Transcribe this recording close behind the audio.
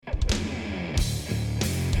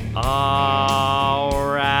All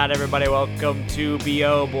right, everybody, welcome to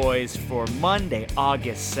BO Boys for Monday,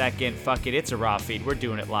 August 2nd. Fuck it, it's a raw feed. We're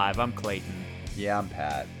doing it live. I'm Clayton. Yeah, I'm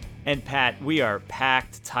Pat. And Pat, we are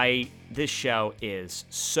packed tight. This show is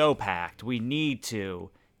so packed. We need to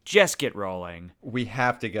just get rolling. We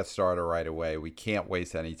have to get started right away. We can't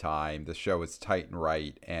waste any time. The show is tight and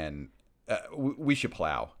right, and we should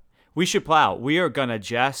plow. We should plow. We are going to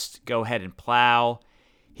just go ahead and plow.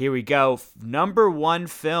 Here we go. Number one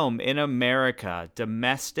film in America,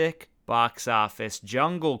 domestic box office,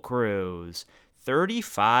 Jungle Cruise,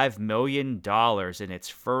 $35 million in its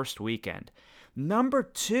first weekend. Number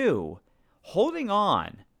two, holding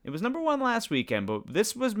on. It was number one last weekend, but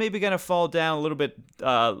this was maybe going to fall down a little bit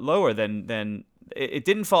lower than it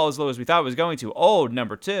didn't fall as low as we thought it was going to.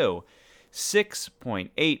 Number two,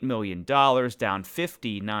 $6.8 million, down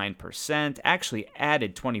 59%, actually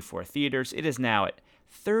added 24 theaters. It is now at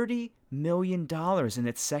 $30 million in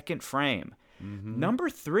its second frame. Mm-hmm. Number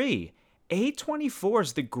three,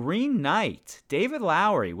 A24's The Green Knight. David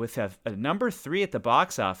Lowery with a number three at the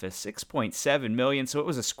box office, $6.7 million. So it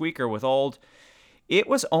was a squeaker with old. It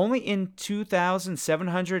was only in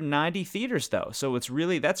 2,790 theaters though. So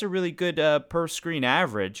that's a really good per screen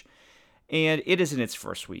average. And it is in its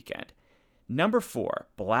first weekend. Number four,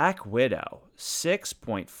 Black Widow,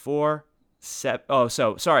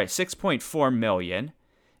 $6.4 million.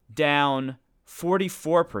 Down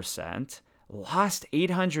 44%, lost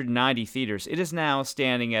 890 theaters. It is now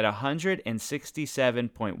standing at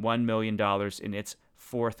 $167.1 million in its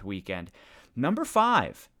fourth weekend. Number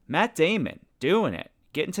five, Matt Damon, doing it.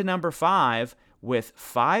 Getting to number five with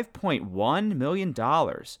 $5.1 million.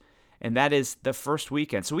 And that is the first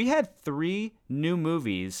weekend. So we had three new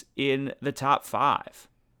movies in the top five.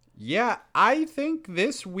 Yeah, I think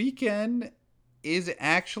this weekend is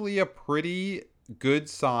actually a pretty good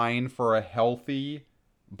sign for a healthy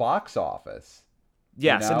box office.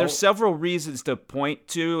 Yes, and there's several reasons to point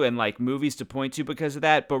to and like movies to point to because of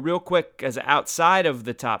that. But real quick, as outside of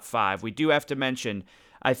the top five, we do have to mention,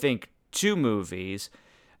 I think, two movies.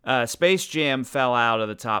 Space Jam fell out of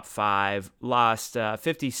the top five, lost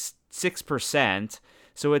 56%.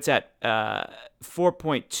 So it's at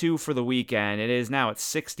 4.2 for the weekend. It is now at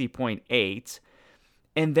 60.8.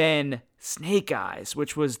 And then Snake Eyes,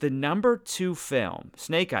 which was the number two film,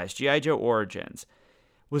 Snake Eyes, G.I. Joe Origins,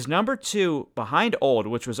 was number two behind Old,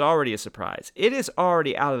 which was already a surprise. It is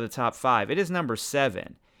already out of the top five. It is number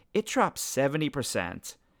seven. It dropped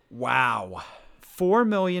 70%. Wow. $4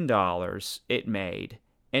 million it made,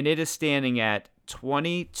 and it is standing at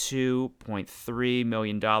 $22.3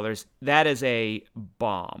 million. That is a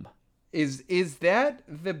bomb. Is that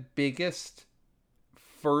the biggest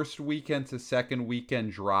first weekend to second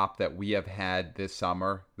weekend drop that we have had this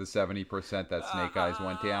summer? The 70% that Snake Eyes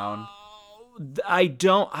went down? I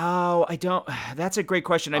don't. That's a great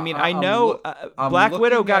question. I mean, I know Black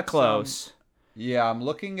Widow got close. I'm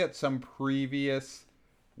looking at some previous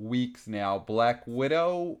weeks now. Black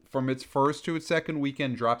Widow, from its first to its second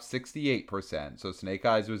weekend, dropped 68%. So Snake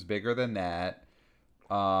Eyes was bigger than that.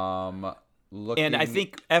 And I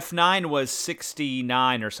think F9 was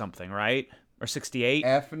 69 or something, right? Or 68?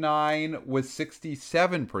 F9 was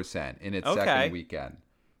 67% in its second weekend.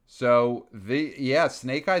 So,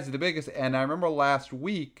 Snake Eyes is the biggest. And I remember last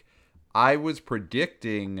week, I was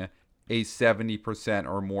predicting a 70%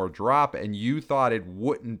 or more drop, and you thought it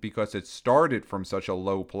wouldn't because it started from such a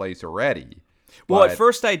low place already. Well, at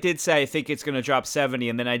first I did say I think it's going to drop 70,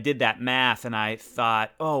 and then I did that math, and I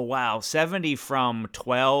thought, oh, wow, 70 from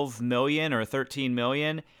 12 million or 13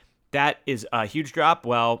 million, that is a huge drop.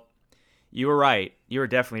 Well, you were right. You were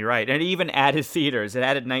definitely right. And it even added theaters. It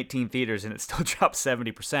added 19 theaters, and it still dropped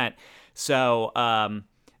 70%. So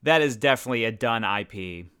that is definitely a done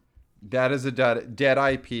IP. That is a dead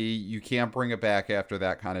IP. You can't bring it back after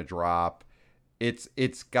that kind of drop.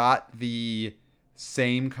 It's got the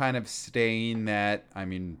same kind of stain that, I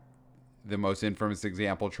mean, the most infamous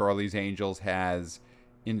example Charlie's Angels has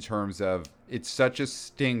in terms of it's such a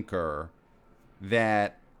stinker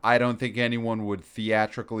that I don't think anyone would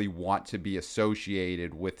theatrically want to be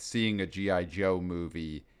associated with seeing a G.I. Joe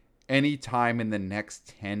movie anytime in the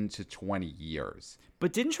next 10 to 20 years.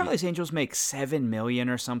 But didn't Charlie's Angels make $7 million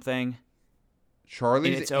or something?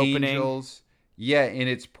 Charlie's Angels, yeah, in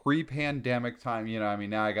its pre-pandemic time,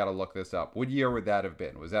 now I got to look this up. What year would that have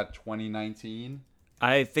been? Was that 2019?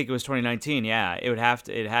 I think it was 2019, yeah. It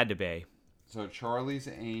had to be. So Charlie's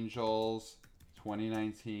Angels,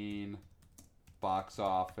 2019 box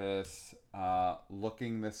office.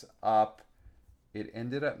 Looking this up, it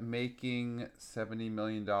ended up making $70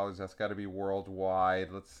 million. That's got to be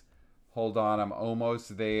worldwide. Let's Hold on, I'm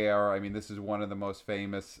almost there. I mean, this is one of the most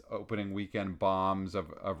famous opening weekend bombs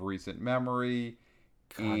of recent memory.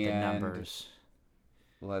 God, the And numbers.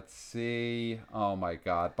 let's see. Oh my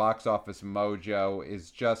God, Box Office Mojo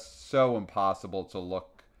is just so impossible to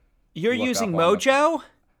You're look using up on the. Mojo?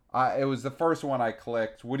 It was the first one I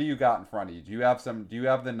clicked. What do you got in front of you? Do you have some? Do you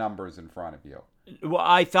have the numbers in front of you? Well,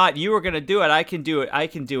 I thought you were gonna do it. I can do it. I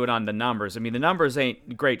can do it on the numbers. I mean, the numbers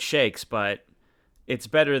ain't great shakes, but it's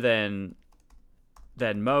better than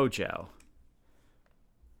Mojo.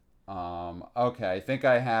 Okay, I think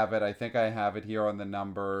I have it. I think I have it here on the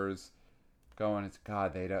numbers. Going, it's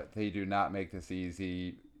God. They do not make this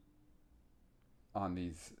easy on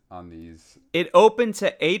these. It opened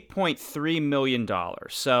to $8.3 million,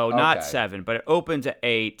 so not Okay, 7, but it opened to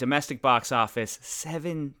 8. Domestic box office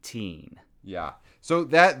 17. yeah. So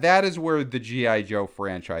that is where the GI Joe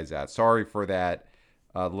franchise at. Sorry for that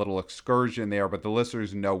little excursion there, but the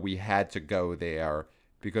listeners know we had to go there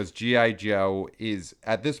because GI Joe is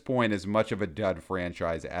at this point as much of a dud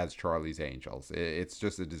franchise as Charlie's Angels. It's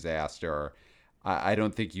just a disaster. I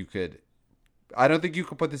don't think you could. I don't think you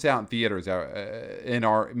could put this out in theaters in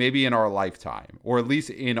our lifetime, or at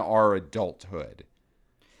least in our adulthood.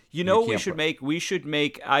 You You know what we can't should put.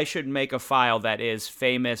 make? I should make a file that is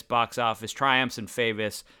famous box office triumphs and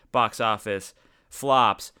famous box office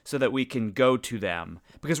flops so that we can go to them.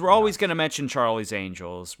 Because we're always going to mention Charlie's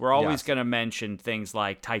Angels. We're always Yes. going to mention things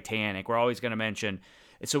like Titanic. We're always going to mention.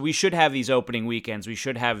 So we should have these opening weekends. We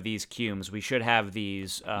should have these cumes. We should have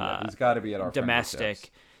these Yeah, these got to be at our fingertips.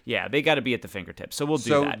 domestic. Yeah, they got to be at the fingertips. So we'll do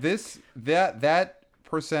So that. that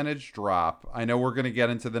percentage drop. I know we're going to get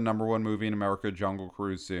into the number one movie in America, Jungle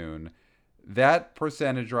Cruise, soon. That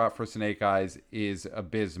percentage drop for Snake Eyes is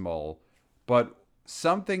abysmal. But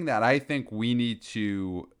something that I think we need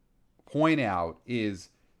to point out is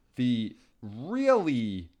the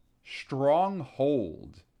really strong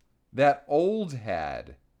hold that Old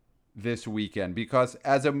had this weekend, because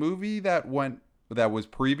as a movie that was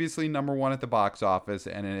previously number one at the box office,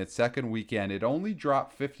 and in its second weekend it only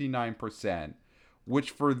dropped 59%,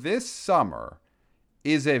 which for this summer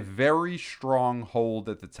is a very strong hold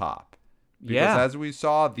at the top. Because Yeah. as we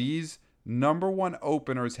saw, these number one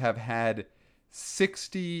openers have had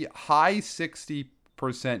high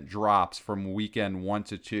 60% drops from weekend 1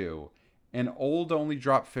 to 2, and Old only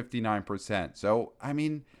dropped 59%. So, I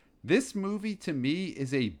mean, this movie to me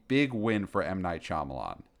is a big win for M. Night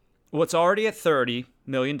Shyamalan. Well, it's already at $30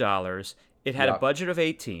 million. It had a Yep. budget of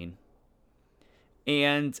 18,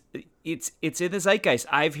 and it's in the zeitgeist.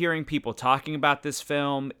 I'm hearing people talking about this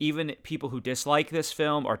film. Even people who dislike this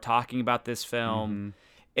film are talking about this film.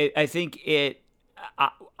 I think it.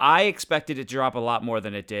 I expected it to drop a lot more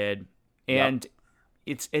than it did, and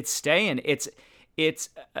it's staying. It's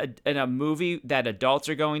a movie that adults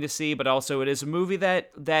are going to see, but also it is a movie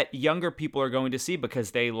that younger people are going to see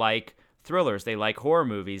because they like thrillers, they like horror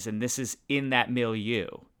movies, and this is in that milieu.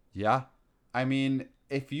 Yeah. I mean,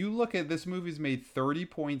 if you look at this movie's made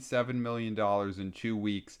 $30.7 million in 2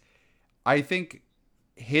 weeks, I think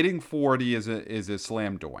hitting 40 is a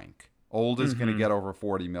slam doink. Old is going to get over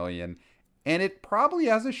 40 million, and it probably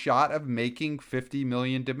has a shot of making 50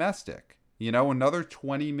 million domestic. You know, another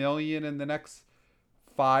 20 million in the next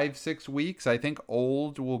 5-6 weeks. I think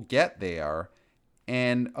Old will get there.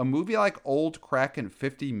 And a movie like Old cracking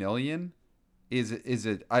 50 million is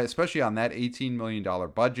especially on that $18 million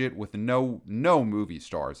budget with no movie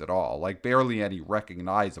stars at all, like barely any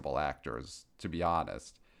recognizable actors, to be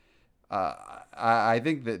honest. I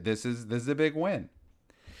think that this is a big win.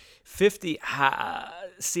 50.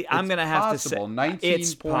 See, I'm gonna have to say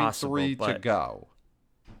it's 19.3 possible, to go.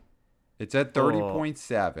 It's at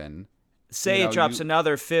 30.7. Say You it know, drops you-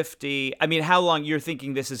 another 50. I mean, how long you're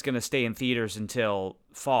thinking this is going to stay in theaters until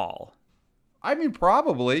fall? I mean,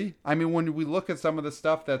 probably. I mean, when we look at some of the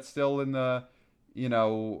stuff that's still in the,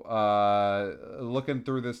 looking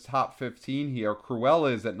through this top 15 here,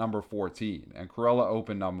 Cruella is at number 14, and Cruella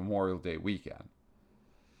opened on Memorial Day weekend.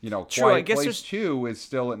 True, I Quiet guess Place there's 2 is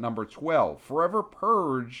still at number 12. Forever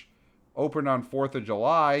Purge opened on 4th of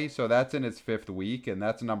July, so that's in its 5th week, and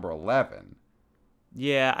that's number 11.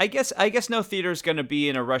 Yeah, I guess no theater's going to be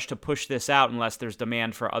in a rush to push this out unless there's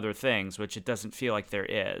demand for other things, which it doesn't feel like there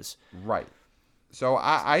is. Right. So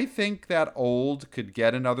I think that Old could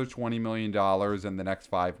get another $20 million in the next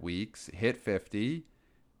 5 weeks, hit 50,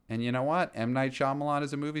 and you know what? M. Night Shyamalan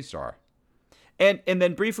is a movie star. And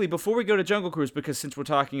then briefly before we go to Jungle Cruise, because since we're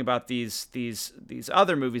talking about these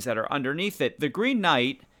other movies that are underneath it, The Green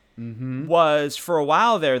Knight was for a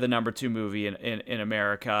while there the number 2 movie in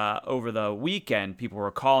America. Over the weekend, people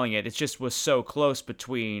were calling it. It just was so close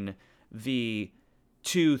between the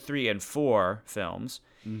 2, 3, and 4 films.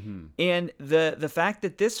 Mm-hmm. And the fact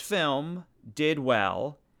that this film did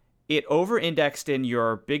well, it over-indexed in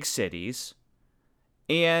your big cities,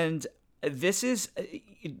 and this is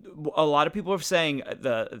a lot of people are saying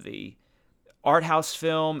the art house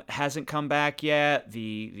film hasn't come back yet.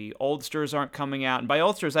 The oldsters aren't coming out, and by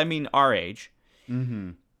oldsters I mean our age.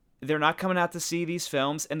 Mm-hmm. They're not coming out to see these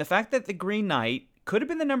films, and the fact that The Green Knight could have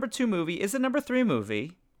been the number 2 movie is the number 3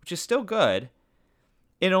 movie, which is still good,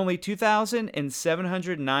 in only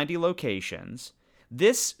 2,790 locations.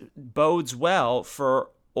 This bodes well for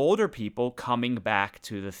older people coming back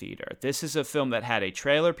to the theater. This is a film that had a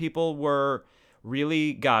trailer people were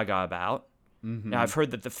really gaga about. Mm-hmm. Now, I've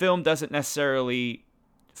heard that the film doesn't necessarily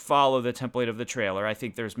follow the template of the trailer. I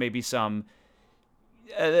think there's maybe some,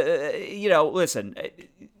 listen,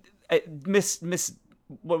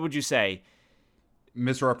 what would you say?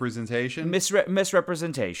 Misrepresentation?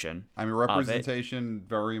 Misrepresentation. I mean, representation,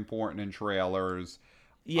 very important in trailers.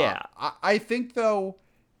 Yeah. I think, though,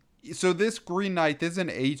 so this Green Knight, this is an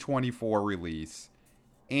A24 release.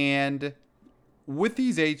 And with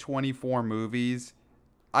these A24 movies,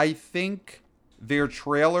 I think their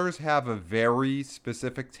trailers have a very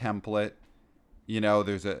specific template. You know,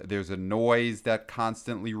 there's a noise that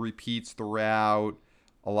constantly repeats throughout,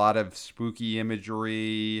 a lot of spooky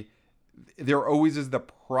imagery. There always is the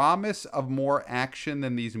promise of more action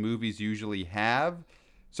than these movies usually have.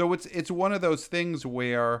 So it's one of those things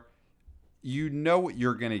where you know what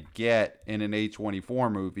you're going to get in an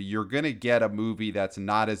A24 movie. You're going to get a movie that's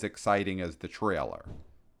not as exciting as the trailer.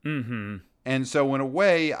 Mm-hmm. And so in a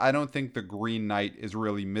way, I don't think The Green Knight is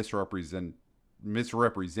really misrepresented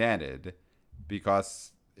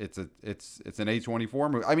because it's an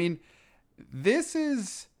A24 movie. I mean, this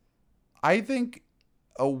is, I think,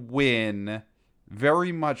 a win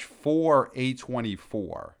very much for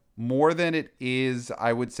A24, more than it is,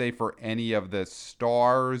 I would say, for any of the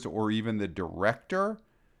stars or even the director.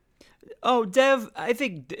 Oh, Dev, I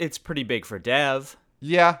think it's pretty big for Dev.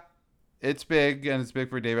 Yeah, it's big, and it's big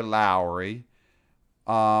for David Lowery.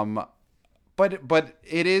 But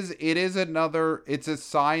it is another, it's a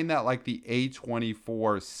sign that like the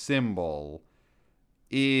A24 symbol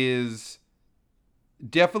is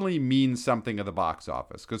definitely means something at the box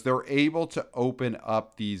office, because they're able to open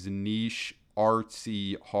up these niche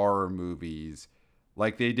artsy horror movies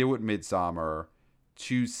like they did with Midsommar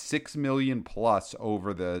to 6 million plus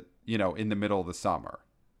over the, in the middle of the summer.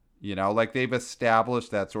 Like they've established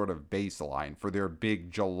that sort of baseline for their big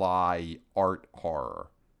July art horror.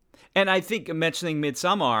 And I think mentioning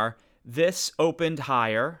Midsommar, this opened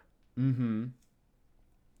higher. Mm-hmm.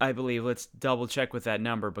 I believe. Let's double check with that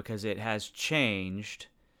number because it has changed.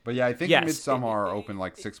 But yeah, I think Midsommar opened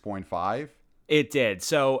like 6.5. It did.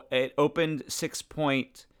 So it opened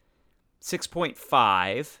 6.5.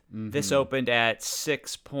 Mm-hmm. This opened at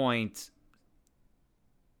 7.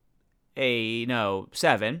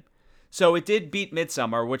 So it did beat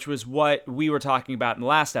Midsommar, which was what we were talking about in the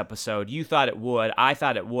last episode. You thought it would. I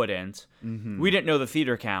thought it wouldn't. Mm-hmm. We didn't know the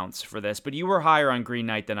theater counts for this, but you were higher on Green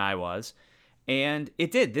Knight than I was. And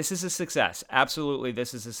it did. This is a success. Absolutely,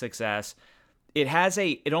 this is a success. It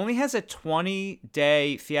only has a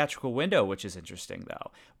 20-day theatrical window, which is interesting,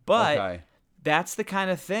 though. But That's the kind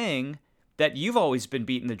of thing that you've always been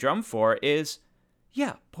beating the drum for is,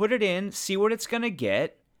 put it in, see what it's going to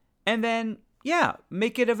get, and then,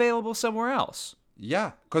 make it available somewhere else.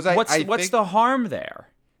 Yeah, because what's the harm there?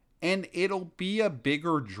 And it'll be a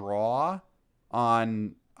bigger draw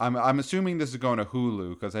on. I'm assuming this is going to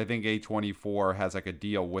Hulu because I think A24 has like a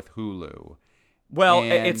deal with Hulu. Well,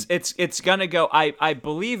 it's gonna go. I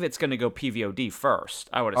believe it's gonna go PVOD first.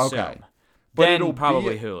 I would assume. Okay. But then it'll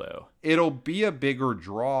probably Hulu. It'll be a bigger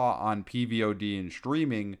draw on PVOD and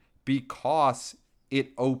streaming because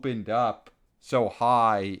it opened up so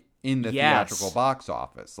high in the theatrical box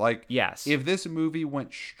office. Like, if this movie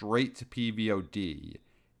went straight to PVOD,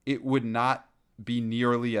 it would not be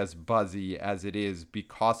nearly as buzzy as it is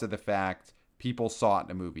because of the fact people saw it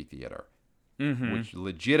in a movie theater, which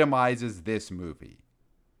legitimizes this movie.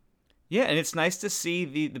 Yeah, and it's nice to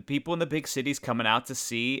see the people in the big cities coming out to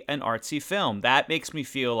see an artsy film. That makes me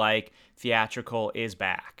feel like theatrical is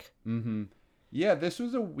back. Mm-hmm. Yeah, this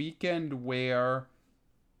was a weekend where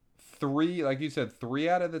like you said, 3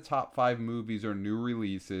 out of the top 5 movies are new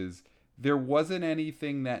releases. There wasn't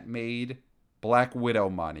anything that made Black Widow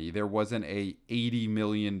money. There wasn't a $80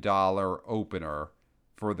 million opener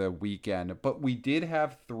for the weekend, but we did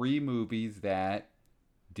have 3 movies that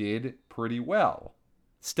did pretty well.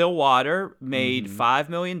 Stillwater made $5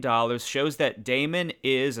 million, shows that Damon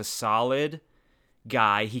is a solid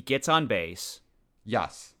guy. He gets on base.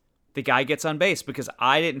 Yes. the guy gets on base, because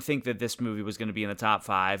I didn't think that this movie was going to be in the top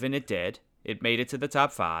 5, and it did. It made it to the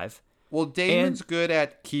top 5. Well, Damon's good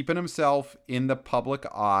at keeping himself in the public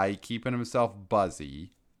eye, keeping himself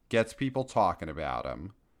buzzy, gets people talking about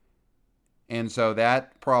him. And so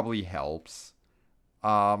that probably helps.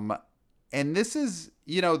 And this is,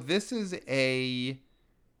 this is a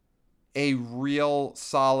real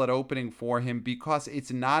solid opening for him because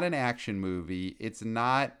it's not an action movie. It's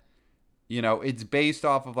not, it's based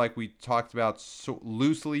off of, like we talked about,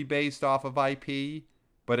 loosely based off of IP,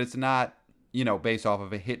 but it's not, based off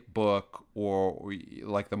of a hit book or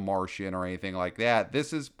like The Martian or anything like that.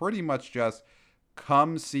 This is pretty much just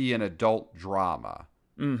come see an adult drama.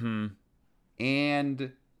 Mm-hmm.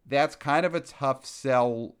 And that's kind of a tough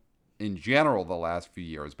sell in general the last few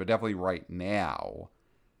years, but definitely right now.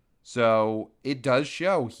 So it does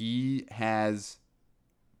show he has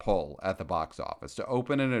pull at the box office. To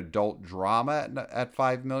open an adult drama at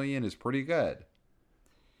 $5 million is pretty good.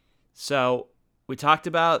 So we talked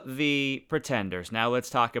about the Pretenders. Now let's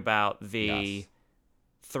talk about the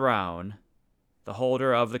throne, the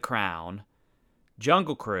holder of the crown.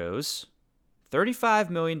 Jungle Cruise, $35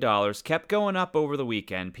 million, kept going up over the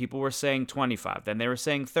weekend. People were saying 25, then they were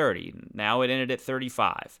saying 30. Now it ended at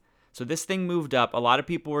 35. So this thing moved up. A lot of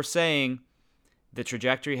people were saying the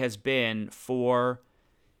trajectory has been for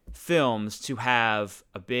films to have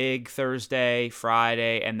a big Thursday,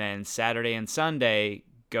 Friday, and then Saturday and Sunday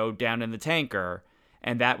go down in the tanker,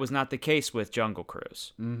 and that was not the case with Jungle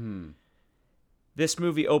Cruise. Mm-hmm. This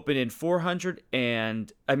movie opened in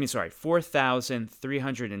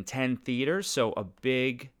 4,310 theaters, so a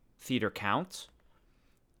big theater count.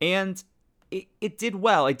 And it did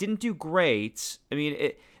well. It didn't do great. I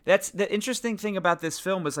mean, that's the interesting thing about this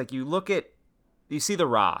film is, like, you see The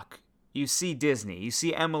Rock, you see Disney, you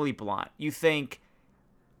see Emily Blunt, you think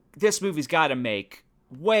this movie's got to make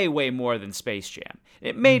way, way more than Space Jam.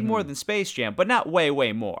 It made more than Space Jam, but not way,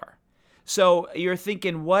 way more. So you're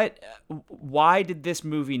thinking, why did this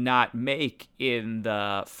movie not make in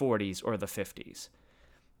the 40s or the 50s?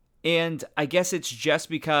 And I guess it's just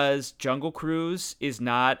because Jungle Cruise is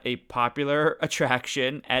not a popular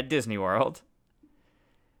attraction at Disney World.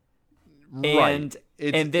 Right. And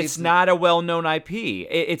it's not a well-known IP.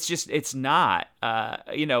 It's not.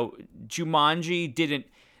 Jumanji didn't.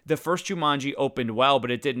 The first Jumanji opened well, but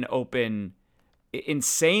it didn't open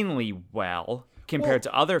insanely well compared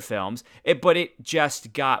to other films. But it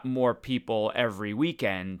just got more people every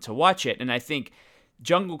weekend to watch it. And I think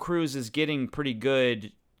Jungle Cruise is getting pretty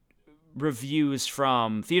good reviews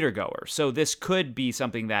from theatergoers. So this could be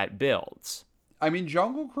something that builds. I mean,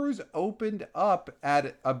 Jungle Cruise opened up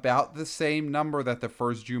at about the same number that the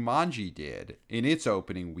first Jumanji did in its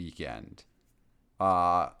opening weekend.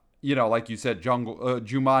 Like you said,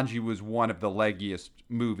 Jumanji was one of the leggiest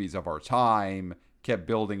movies of our time, kept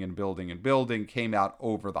building and building and building, came out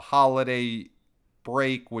over the holiday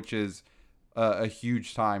break, which is a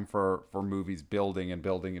huge time for movies building and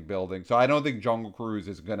building and building. So I don't think Jungle Cruise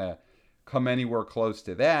is going to come anywhere close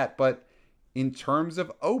to that. But in terms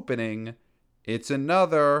of opening, it's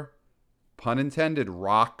another, pun intended,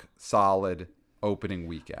 rock solid opening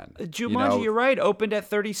weekend. Jumanji, you're right, opened at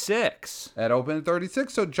 36. It opened at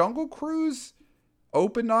 36. So Jungle Cruise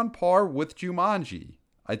opened on par with Jumanji.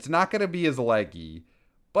 It's not going to be as leggy,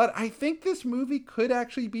 but I think this movie could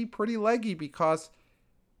actually be pretty leggy because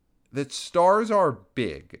the stars are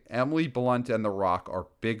big. Emily Blunt and The Rock are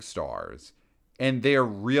big stars, and they're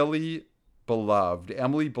really beloved.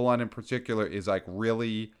 Emily Blunt in particular is like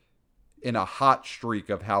really in a hot streak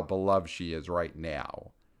of how beloved she is right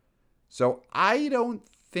now. So I don't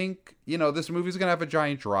think, this movie's going to have a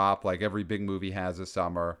giant drop like every big movie has this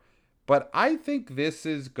summer. But I think this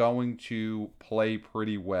is going to play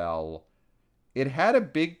pretty well. It had a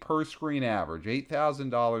big per-screen average.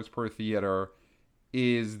 $8,000 per theater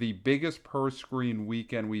is the biggest per-screen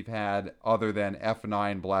weekend we've had other than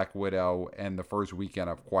F9, Black Widow, and the first weekend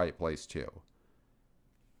of Quiet Place 2.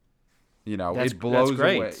 It blows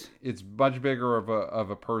away. It's much bigger of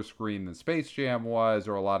a per screen than Space Jam was,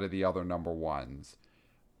 or a lot of the other number ones.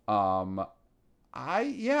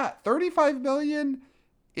 $35 million.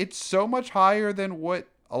 It's so much higher than what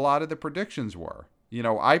a lot of the predictions were.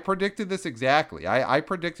 I predicted this exactly. I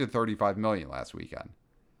predicted 35 million last weekend,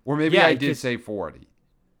 or maybe I did say 40.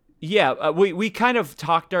 Yeah, we kind of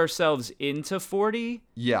talked ourselves into 40.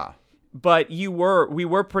 Yeah. But we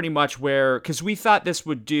were pretty much where, because we thought this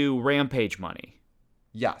would do Rampage money.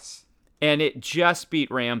 Yes. And it just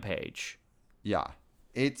beat Rampage. Yeah.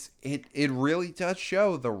 It really does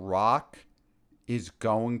show The Rock is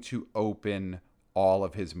going to open all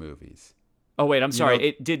of his movies. Oh, wait, I'm sorry.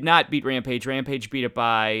 It did not beat Rampage. Rampage beat it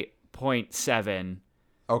by 0.7,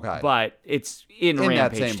 Okay. but it's in that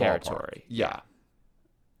Rampage same territory. ballpark. Yeah.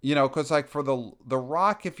 You know, because like for the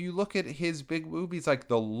Rock, if you look at his big movies, like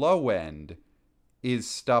the low end is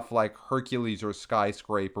stuff like Hercules or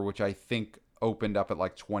Skyscraper, which I think opened up at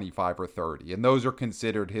like 25 or 30, and those are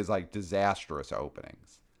considered his like disastrous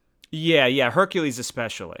openings. Yeah, Hercules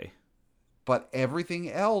especially. But everything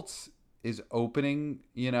else is opening,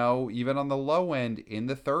 you know, even on the low end in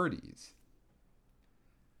the 30s.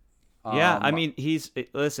 Yeah, I mean, he's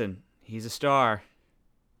a star.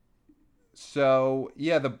 So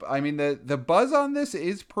yeah, the buzz on this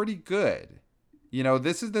is pretty good. You know,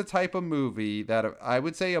 this is the type of movie that I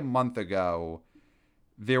would say a month ago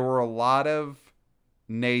there were a lot of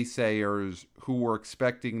naysayers who were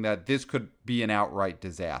expecting that this could be an outright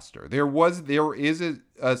disaster. There is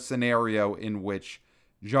a scenario in which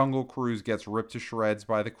Jungle Cruise gets ripped to shreds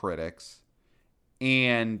by the critics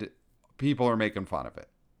and people are making fun of it.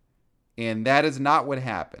 And that is not what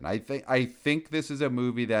happened. I think this is a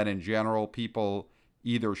movie that in general people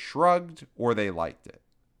either shrugged or they liked it.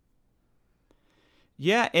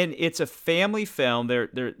 Yeah, and it's a family film.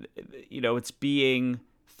 It's being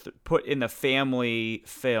put in the family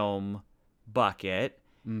film bucket,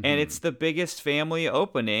 and it's the biggest family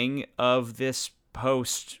opening of this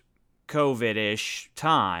post-COVID-ish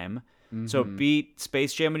time. So it beat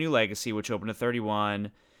Space Jam: A New Legacy, which opened at 31,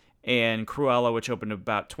 and Cruella, which opened at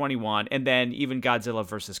about 21, and then even Godzilla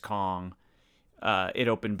vs. Kong, it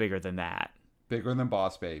opened bigger than that. Bigger than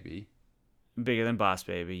Boss Baby. Bigger than Boss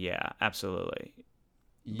Baby, yeah, absolutely.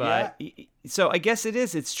 Yeah. But so I guess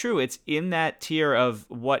it's true. It's in that tier of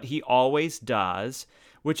what he always does,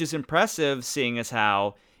 which is impressive seeing as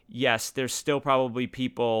how, yes, there's still probably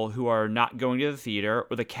people who are not going to the theater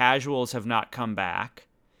or the casuals have not come back.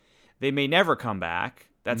 They may never come back.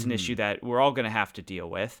 That's an issue that we're all going to have to deal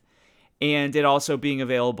with. And it also being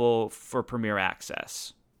available for premiere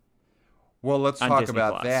access. Well, let's talk Disney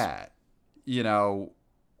about Plus. that. You know,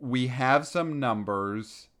 we have some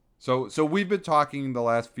numbers. So we've been talking the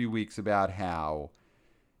last few weeks about how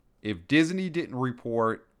if Disney didn't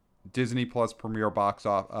report Disney Plus premiere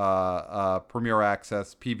premiere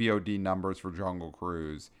access PVOD numbers for Jungle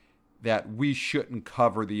Cruise, that we shouldn't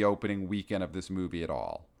cover the opening weekend of this movie at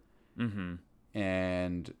all. Mm-hmm.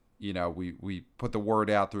 And you know, we put the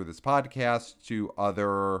word out through this podcast to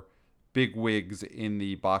other bigwigs in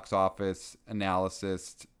the box office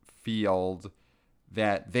analysis field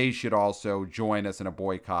that they should also join us in a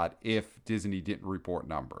boycott if Disney didn't report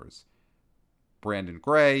numbers. Brandon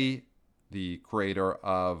Gray, the creator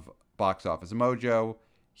of Box Office Mojo,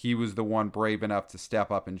 he was the one brave enough to step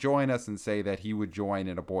up and join us and say that he would join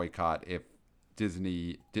in a boycott if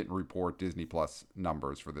Disney didn't report Disney Plus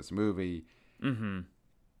numbers for this movie. Mm-hmm.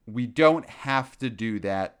 We don't have to do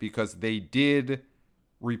that because they did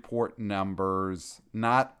report numbers,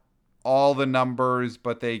 not all the numbers,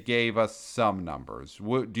 but they gave us some numbers.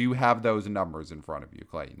 Do you have those numbers in front of you,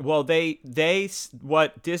 Clayton? Well,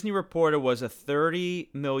 what Disney reported was a 30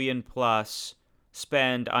 million plus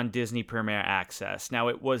spend on Disney Premier Access. Now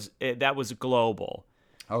that was global.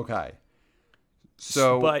 Okay.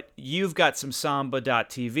 So, but you've got some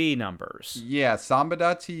Samba.tv numbers. Yeah,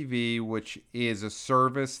 Samba.tv, which is a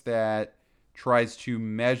service that tries to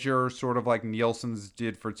measure, sort of like Nielsen's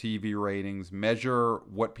did for TV ratings, measure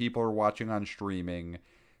what people are watching on streaming.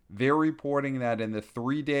 They're reporting that in the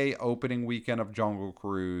 3-day opening weekend of Jungle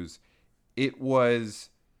Cruise, it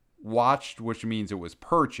was watched, which means it was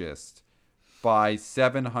purchased, by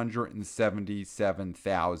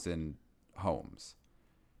 777,000 homes,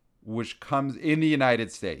 which comes in the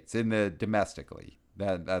United States, domestically.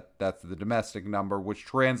 That's the domestic number, which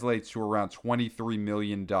translates to around $23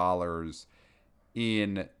 million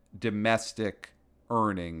in domestic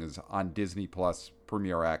earnings on Disney Plus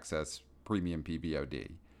Premier Access Premium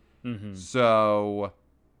PVOD. Mm-hmm. So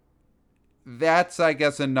that's, I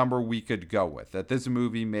guess, a number we could go with. That this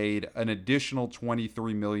movie made an additional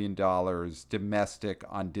 $23 million domestic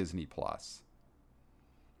on Disney Plus.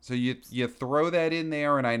 So you throw that in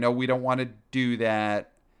there, and I know we don't want to do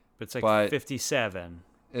that. But it's like 57.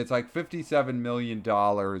 It's like $57 million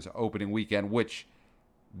opening weekend, which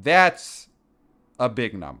that's a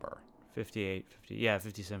big number. 57,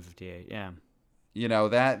 58, yeah. You know,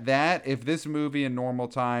 that if this movie in normal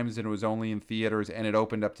times and it was only in theaters and it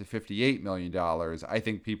opened up to $58 million, I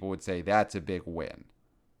think people would say that's a big win.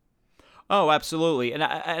 Oh, absolutely.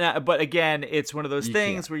 But again, it's one of those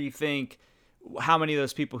things where you think, how many of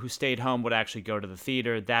those people who stayed home would actually go to the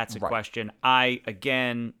theater? That's a question. I,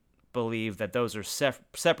 again, believe that those are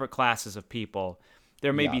separate classes of people.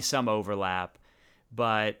 There may be some overlap,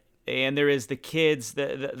 and there is the kids,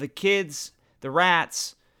 the kids, the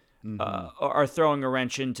rats are throwing a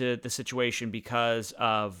wrench into the situation because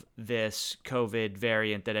of this COVID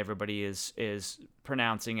variant that everybody is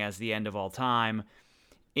pronouncing as the end of all time.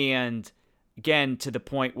 And again, to the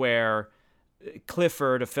point where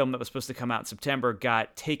Clifford, a film that was supposed to come out in September,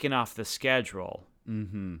 got taken off the schedule.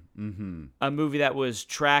 A movie that was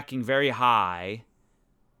tracking very high,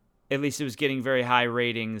 at least it was getting very high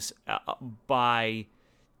ratings by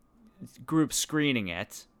groups screening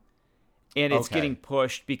it. And it's getting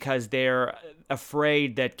pushed because they're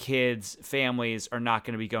afraid that kids, families are not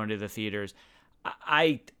going to be going to the theaters.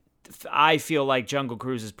 I feel like Jungle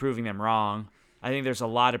Cruise is proving them wrong. I think there's a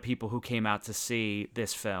lot of people who came out to see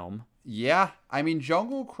this film. Yeah, I mean,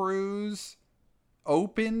 Jungle Cruise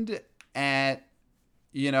opened at,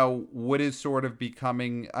 what is sort of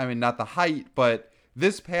becoming, I mean, not the height, but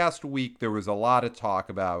this past week there was a lot of talk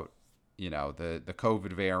about, the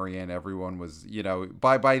COVID variant. Everyone was,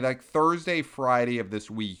 by like Thursday, Friday of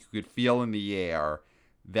this week, you could feel in the air.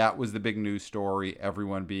 That was the big news story.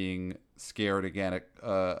 Everyone being scared again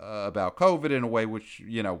about COVID in a way which,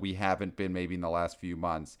 we haven't been maybe in the last few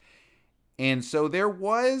months. And so there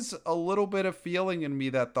was a little bit of feeling in me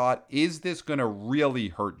that thought, is this going to really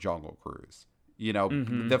hurt Jungle Cruise?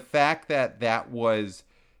 The fact that was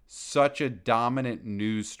such a dominant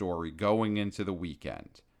news story going into the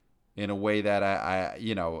weekend in a way that I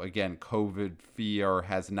again, COVID fear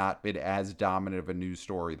has not been as dominant of a news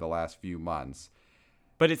story the last few months.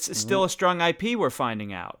 But it's still a strong IP, we're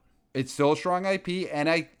finding out. It's still a strong IP,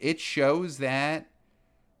 and it shows that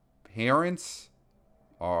parents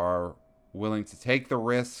are willing to take the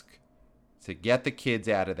risk to get the kids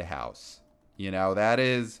out of the house. That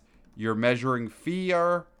is, you're measuring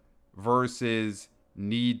fear versus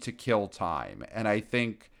need to kill time. And I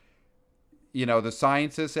think, the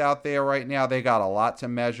scientists out there right now, they got a lot to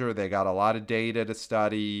measure. They got a lot of data to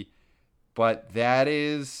study. But that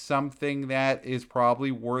is something that is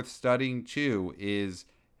probably worth studying too, is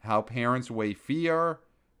how parents weigh fear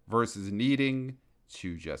versus needing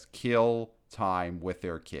to just kill time with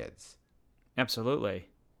their kids. Absolutely.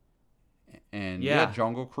 And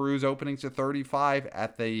Jungle Cruise opening to 35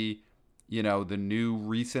 at the, the new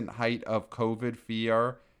recent height of COVID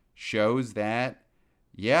fear shows that,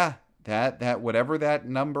 that whatever that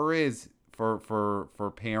number is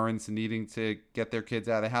for parents needing to get their kids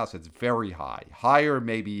out of the house, it's very high, higher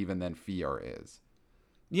maybe even than fear is.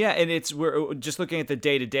 Yeah, and we're just looking at the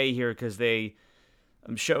day-to-day here because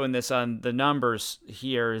I'm showing this on the numbers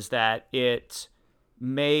here, is that it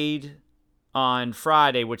made on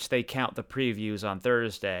Friday, which they count the previews on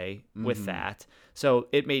Thursday with that. So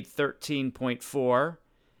it made 13.4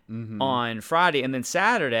 on Friday, and then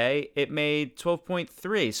Saturday it made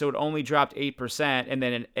 12.3. So it only dropped 8%, and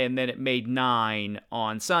then it made 9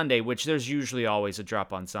 on Sunday, which there's usually always a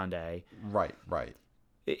drop on Sunday. Right.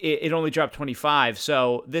 It only dropped 25.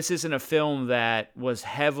 So this isn't a film that was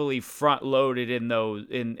heavily front loaded in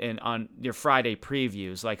on your Friday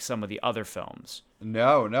previews like some of the other films.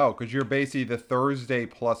 No, because you're basically the Thursday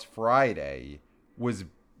plus Friday was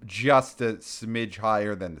just a smidge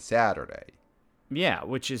higher than the Saturday. Yeah,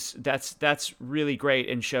 that's really great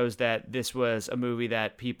and shows that this was a movie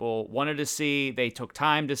that people wanted to see, they took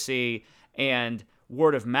time to see, and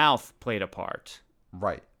word of mouth played a part.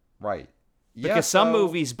 Right. Because some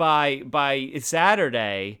movies by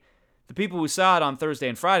Saturday, the people who saw it on Thursday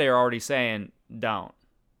and Friday are already saying, don't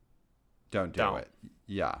do it.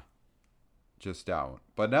 Yeah. Just don't.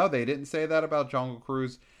 But no, they didn't say that about Jungle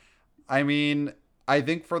Cruise. I mean, I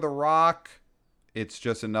think for The Rock, it's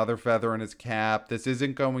just another feather in his cap. This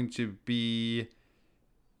isn't going to be,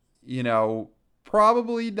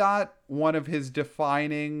 probably not one of his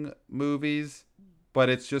defining movies, but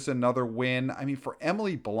it's just another win. I mean, for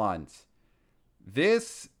Emily Blunt,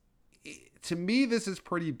 to me, this is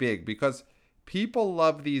pretty big because people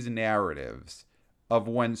love these narratives of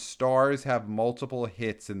when stars have multiple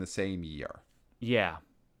hits in the same year. Yeah.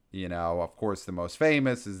 Of course, the most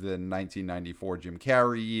famous is the 1994 Jim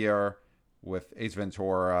Carrey year with Ace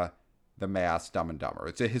Ventura, The Mask, Dumb and Dumber.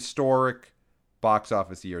 It's a historic box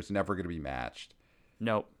office year. It's never going to be matched.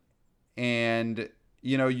 Nope. And,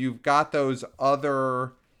 you've got those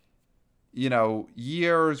other,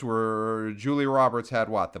 years where Julia Roberts had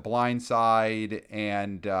what? The Blind Side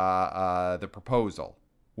and The Proposal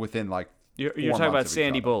within like You're talking about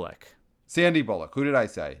Sandy Bullock. Sandy Bullock. Who did I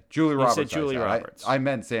say? Julia Roberts. You said Julia Roberts. I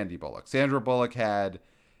meant Sandy Bullock. Sandra Bullock had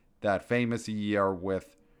that famous year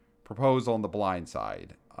with Proposal and The Blind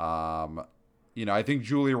Side. I think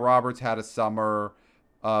Julia Roberts had a summer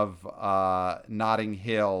of Notting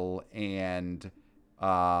Hill and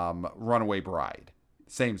Runaway Bride.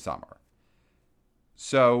 Same summer.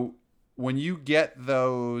 So when you get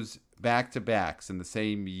those back-to-backs in the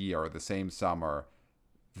same year or the same summer,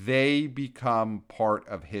 they become part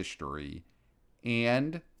of history.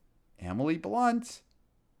 And Emily Blunt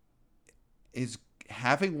is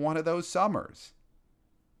having one of those summers.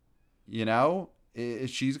 You know,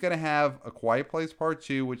 she's going to have A Quiet Place Part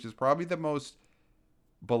 2, which is probably the most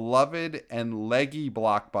beloved and leggy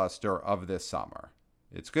blockbuster of this summer.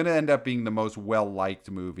 It's going to end up being the most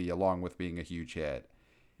well-liked movie, along with being a huge hit.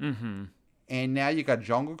 Mm-hmm. And now you got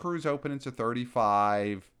Jungle Cruise opening to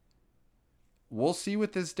 35. We'll see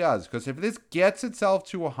what this does, because if this gets itself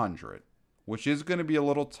to 100, which is going to be a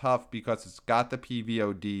little tough because it's got the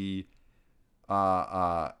PVOD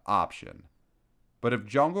option. But if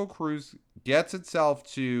Jungle Cruise gets itself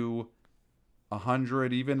to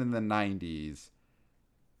 100, even in the 90s,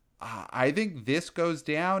 I think this goes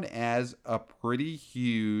down as a pretty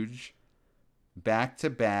huge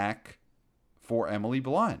back-to-back for Emily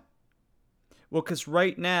Blunt. Well, because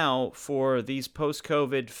right now, for these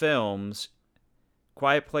post-COVID films,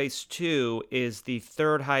 Quiet Place 2 is the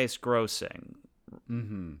third highest grossing.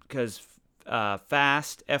 Because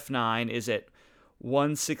Fast, F9, is at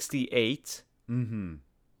 168.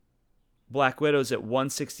 Black Widow's at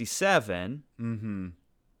 167.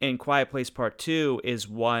 And Quiet Place Part 2 is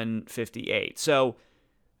 158. So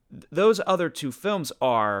those other two films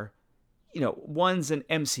are, one's an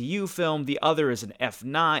MCU film, the other is an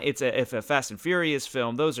F9. It's a Fast and Furious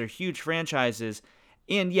film. Those are huge franchises.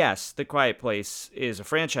 And yes, The Quiet Place is a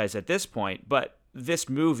franchise at this point, but this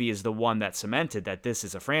movie is the one that cemented that this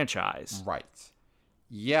is a franchise. Right.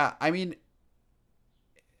 Yeah, I mean,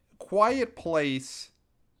 Quiet Place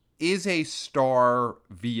is a star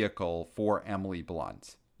vehicle for Emily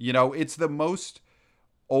Blunt. It's the most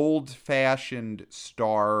old-fashioned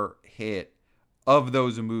star hit of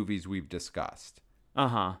those movies we've discussed.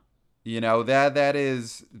 Uh-huh. That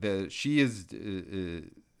is she is the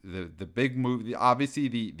big movie. Obviously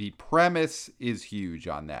the premise is huge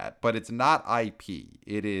on that, but it's not IP.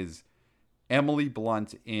 It is Emily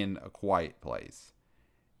Blunt in A Quiet Place.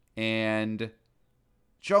 And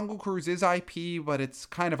Jungle Cruise is IP, but it's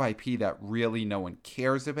kind of IP that really no one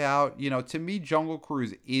cares about. To me, Jungle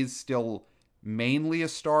Cruise is still mainly a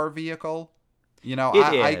star vehicle.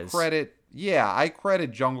 I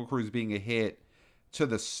credit Jungle Cruise being a hit to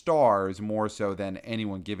the stars more so than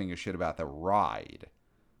anyone giving a shit about the ride.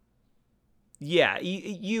 Yeah,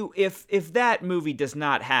 if that movie does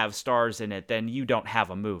not have stars in it, then you don't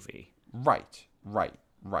have a movie. Right.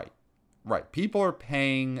 People are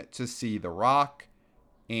paying to see The Rock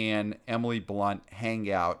and Emily Blunt hang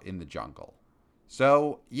out in the jungle.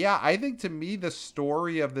 So, yeah, I think to me the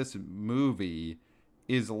story of this movie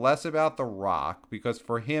is less about The Rock, because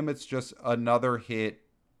for him it's just another hit,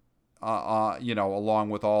 along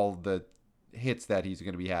with all the hits that he's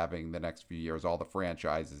going to be having the next few years, all the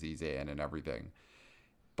franchises he's in and everything.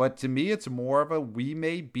 But to me, it's more of we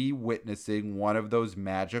may be witnessing one of those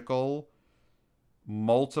magical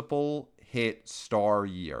multiple hit star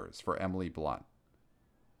years for Emily Blunt.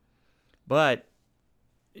 But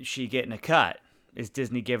is she getting a cut? Is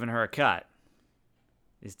Disney giving her a cut?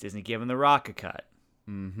 Is Disney giving The Rock a cut?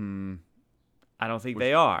 I don't think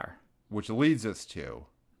they are. Which leads us to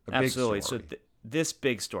a Absolutely. big story. So this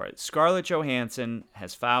big story. Scarlett Johansson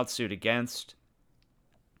has filed suit against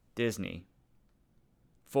Disney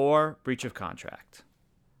for breach of contract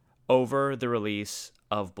over the release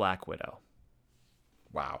of Black Widow.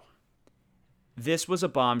 Wow. This was a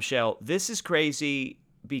bombshell. This is crazy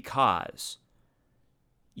because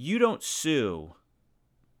you don't sue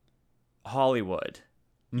Hollywood.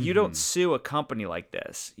 You don't sue a company like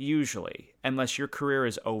this, usually, unless your career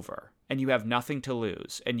is over and you have nothing to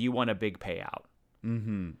lose and you want a big payout.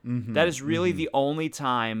 That is really the only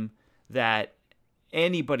time that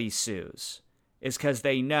anybody sues, is because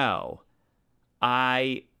they know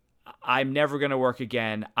I'm never going to work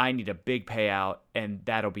again. I need a big payout, and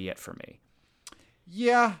that'll be it for me.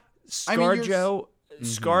 Yeah. ScarJo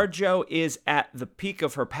is at the peak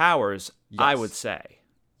of her powers, Yes. I would say.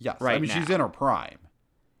 Yes. Right she's now. in her prime.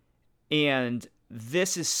 And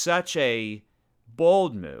this is such a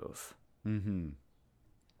bold move.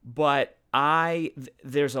 But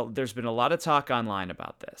there's been a lot of talk online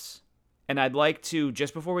about this. And I'd like to,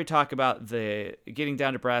 just before we talk about the getting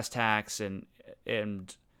down to brass tacks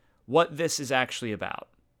and what this is actually about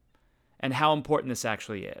and how important this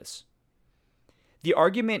actually is. The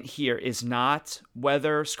argument here is not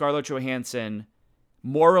whether Scarlett Johansson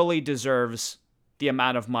morally deserves the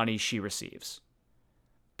amount of money she receives.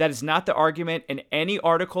 That is not the argument, and any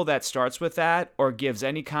article that starts with that or gives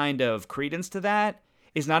any kind of credence to that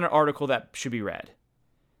is not an article that should be read.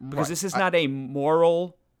 Because this is not a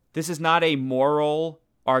moral This is not a moral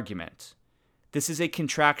argument. This is a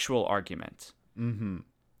contractual argument. Mm-hmm.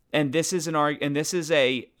 And this is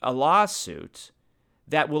a lawsuit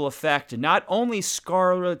that will affect not only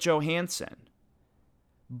Scarlett Johansson,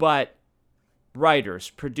 but writers,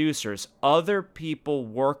 producers, other people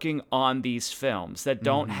working on these films that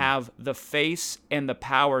don't have the face and the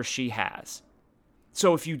power she has.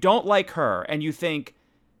 So if you don't like her and you think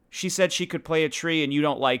she said she could play a tree and you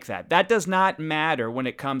don't like that, that does not matter when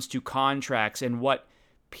it comes to contracts and what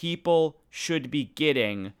people should be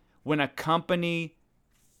getting when a company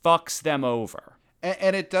fucks them over.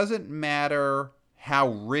 And it doesn't matter how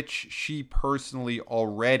rich she personally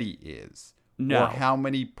already is. No. Or how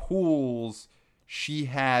many pools she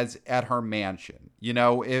has at her mansion. You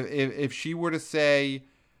know, if she were to say,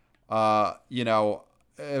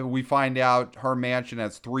 we find out her mansion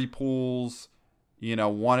has 3 pools, you know,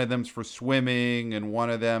 one of them's for swimming and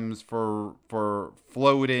one of them's for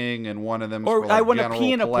floating and one of them's for like I want to general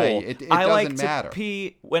pee in a play. pool. It I doesn't like matter. to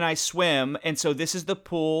pee when I swim, and so this is the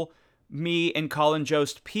pool me and Colin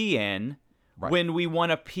Jost pee in when we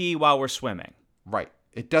want to pee while we're swimming. Right.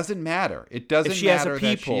 It doesn't matter. It doesn't matter that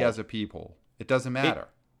she has a pee pool. It doesn't matter.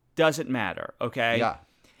 It doesn't matter, okay? Yeah.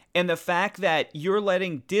 And the fact that you're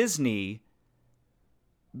letting Disney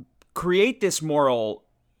create this moral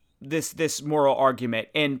argument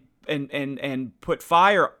and put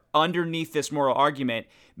fire underneath this moral argument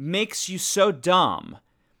makes you so dumb,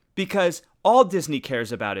 because all Disney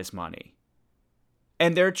cares about is money.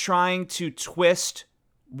 And they're trying to twist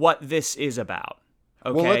what this is about.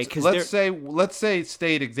 Okay, well, let's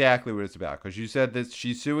state exactly what it's about, because you said that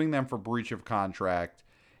she's suing them for breach of contract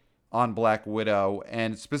on Black Widow,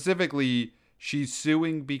 and specifically she's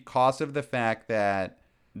suing because of the fact that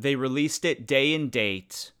they released it day and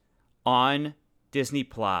date on Disney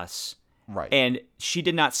Plus, right? And she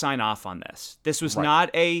did not sign off on this. This was not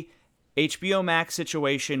a HBO Max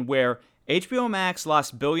situation where HBO Max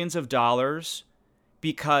lost billions of dollars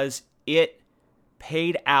because it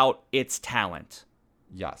paid out its talent.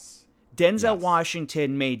 Yes. Denzel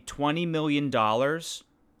Washington made $20 million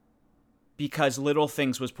because Little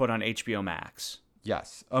Things was put on HBO Max.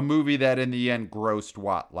 Yes. A movie that in the end grossed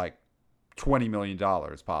like $20 million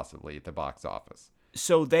possibly at the box office.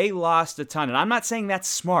 So they lost a ton. And I'm not saying that's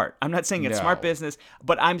smart. I'm not saying it's smart business,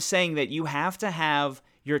 but I'm saying that you have to have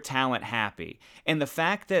your talent happy. And the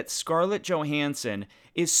fact that Scarlett Johansson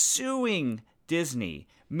is suing Disney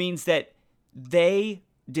means that they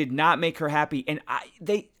did not make her happy. And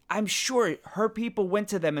I'm sure her people went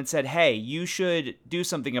to them and said, hey, you should do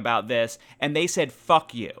something about this. And they said,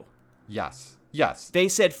 fuck you. Yes. They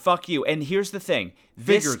said, fuck you. And here's the thing.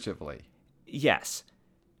 Figuratively. Yes.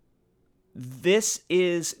 This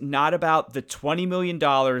is not about the $20 million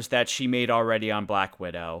that she made already on Black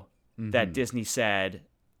Widow that Disney said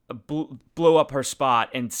blew up her spot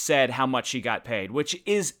and said how much she got paid, which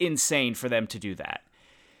is insane for them to do that.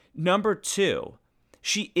 Number 2,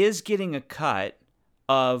 she is getting a cut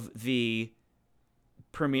of the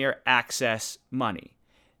Premier Access money.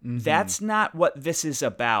 That's not what this is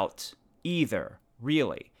about either,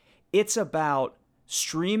 really. It's about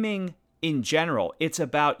streaming in general. It's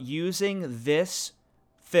about using this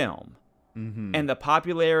film and the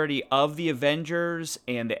popularity of the Avengers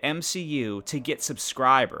and the MCU to get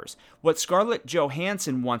subscribers. What Scarlett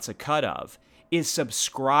Johansson wants a cut of is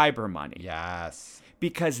subscriber money. Yes.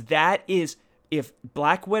 Because that is, if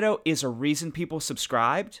Black Widow is a reason people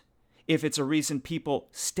subscribed, if it's a reason people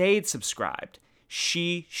stayed subscribed,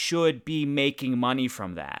 she should be making money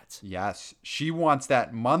from that. Yes. She wants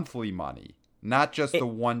that monthly money, not just the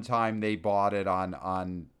one time they bought it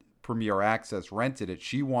on Premier Access, rented it.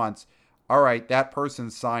 She wants, all right, that person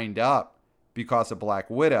signed up because of Black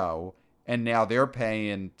Widow, and now they're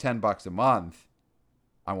paying $10 a month.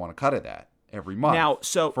 I want a cut of that every month. Now,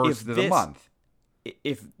 so first of the month.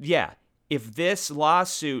 If this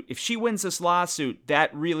lawsuit, if she wins this lawsuit,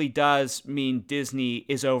 that really does mean Disney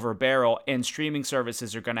is over a barrel, and streaming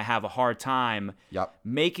services are going to have a hard time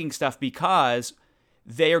making stuff because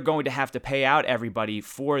they are going to have to pay out everybody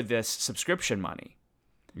for this subscription money.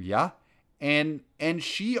 Yeah. And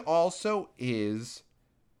she also is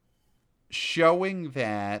showing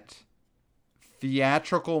that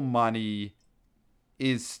theatrical money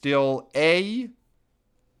is still the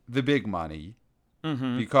big money.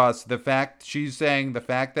 Because she's saying the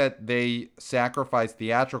fact that they sacrifice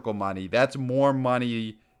theatrical money, that's more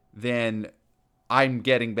money than I'm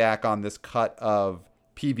getting back on this cut of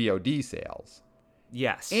PVOD sales.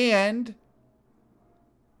 Yes. And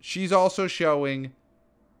she's also showing,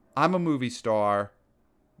 I'm a movie star.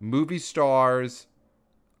 Movie stars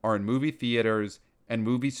are in movie theaters, and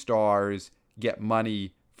movie stars get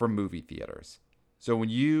money from movie theaters. So when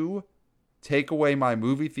you take away my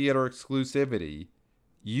movie theater exclusivity,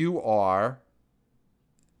 you are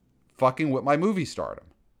fucking with my movie stardom.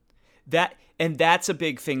 That's a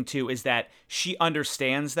big thing too, is that she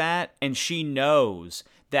understands that, and she knows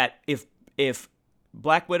that if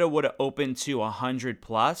Black Widow would have opened to 100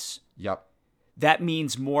 plus, Yep. that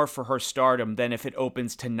means more for her stardom than if it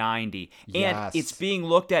opens to 90. Yes. And it's being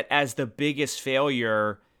looked at as the biggest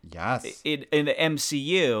failure Yes. in the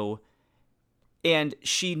MCU, and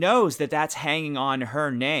she knows that that's hanging on her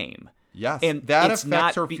name. Yes. And that it's affects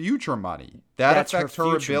not her future money. That That's affects her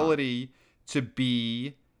her future ability to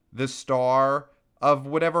be the star of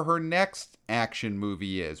whatever her next action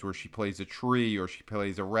movie is, where she plays a tree or she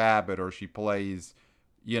plays a rabbit or she plays,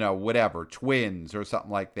 whatever, twins or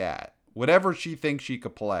something like that. Whatever she thinks she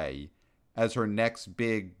could play as her next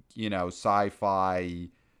big, sci-fi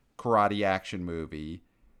karate action movie.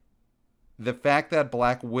 The fact that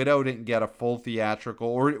Black Widow didn't get a full theatrical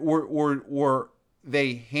or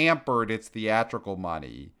they hampered its theatrical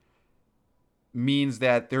money means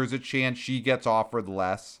that there's a chance she gets offered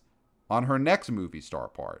less on her next movie star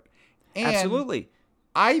part. And Absolutely.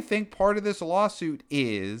 I think part of this lawsuit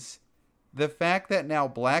is the fact that now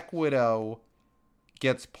Black Widow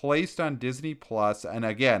gets placed on Disney Plus, and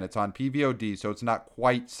again, it's on PVOD, so it's not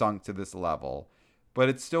quite sunk to this level, but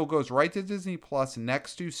it still goes right to Disney Plus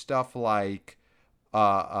next to stuff like what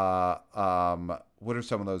are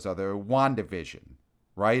some of those other WandaVision,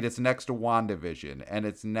 right? It's next to WandaVision, and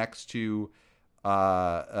it's next to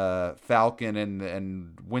Falcon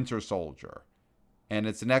and Winter Soldier, and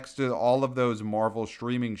it's next to all of those Marvel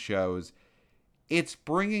streaming shows. It's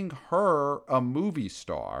bringing her, a movie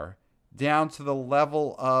star, down to the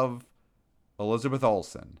level of Elizabeth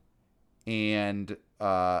Olsen. And,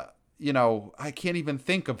 I can't even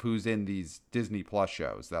think of who's in these Disney Plus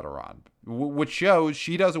shows that are on, which shows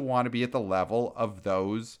she doesn't want to be at the level of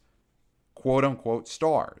those quote-unquote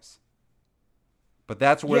stars. But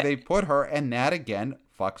that's where they put her, and that, again,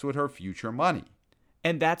 fucks with her future money.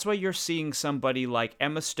 And that's why you're seeing somebody like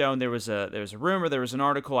Emma Stone. There was a rumor, there was an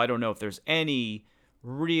article, I don't know if there's any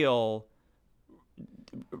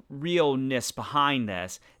realness behind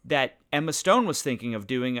this, that Emma Stone was thinking of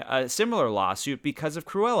doing a similar lawsuit because of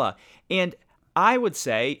Cruella. And I would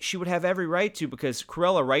say she would have every right to, because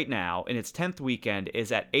Cruella right now, in its 10th weekend,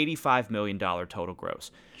 is at $85 million total gross,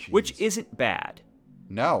 which isn't bad.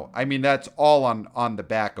 No, I mean, that's all on the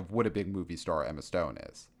back of what a big movie star Emma Stone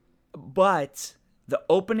is. But the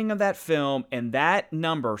opening of that film and that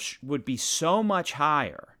number would be so much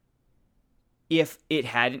higher if it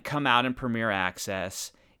hadn't come out in Premiere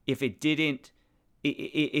Access, if it didn't,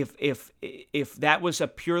 if that was a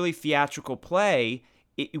purely theatrical play,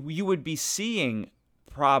 you would be seeing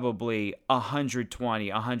probably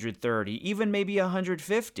 120, 130, even maybe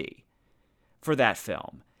 150 for that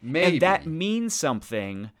film. Maybe. And that means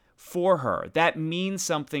something for her. That means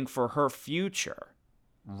something for her future.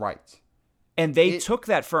 Right. And they took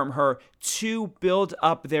that from her to build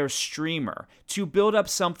up their streamer, to build up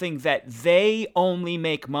something that they only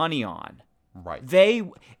make money on. Right.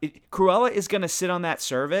 Cruella is going to sit on that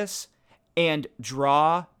service and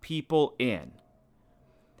draw people in.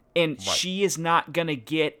 And she is not going to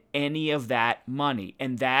get any of that money.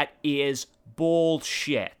 And that is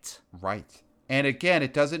bullshit. Right. And again,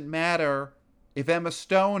 it doesn't matter if Emma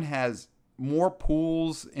Stone has more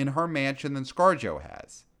pools in her mansion than ScarJo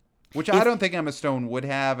has. Which I don't think Emma Stone would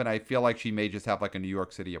have, and I feel like she may just have like a New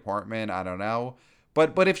York City apartment. I don't know.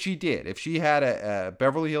 But if she did, if she had a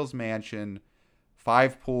Beverly Hills mansion,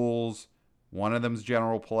 5 pools, one of them's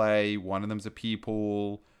general play, one of them's a pee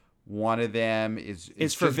pool, one of them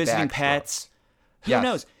is for visiting pets. Who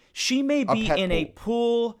knows? She may be in a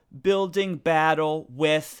pool building battle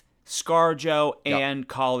with ScarJo and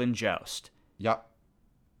Colin Jost. Yep.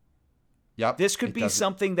 This could be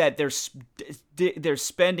something that they're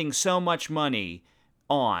spending so much money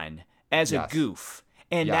on as a goof.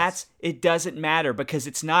 And it doesn't matter, because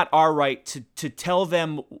it's not our right to tell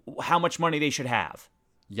them how much money they should have.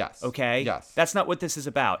 Yes. Okay? Yes. That's not what this is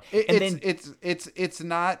about. It's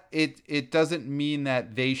not, it doesn't mean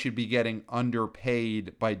that they should be getting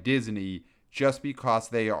underpaid by Disney just because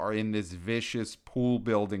they are in this vicious pool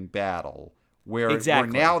building battle where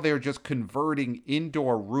now they're just converting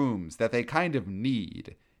indoor rooms that they kind of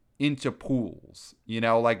need into pools.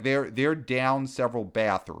 Like they're down several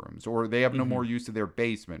bathrooms, or they have no more use of their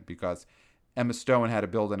basement because Emma Stone had to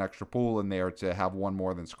build an extra pool in there to have one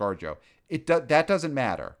more than ScarJo. That doesn't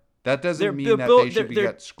matter. That doesn't mean that they should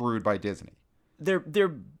get screwed by Disney.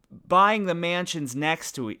 They're buying the mansions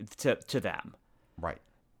next to them. Right.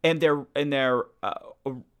 And they're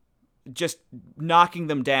just knocking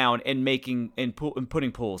them down and making and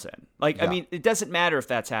putting pools in. Like, Yeah. I mean, it doesn't matter if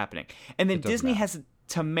that's happening. And then It doesn't Disney matter. has a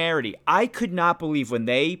temerity. I could not believe when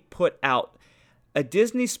they put out, a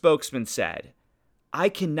Disney spokesman said, I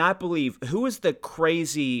cannot believe, who was the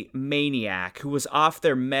crazy maniac who was off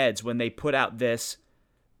their meds when they put out this.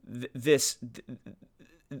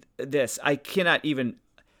 I cannot even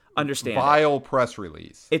understand it. Vile press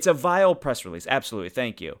release. It's a vile press release. Absolutely.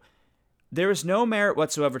 Thank you. There is no merit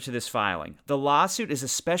whatsoever to this filing. The lawsuit is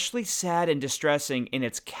especially sad and distressing in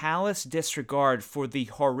its callous disregard for the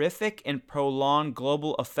horrific and prolonged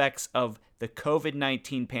global effects of the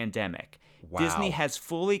COVID-19 pandemic. Wow. Disney has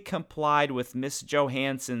fully complied with Miss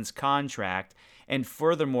Johansson's contract, and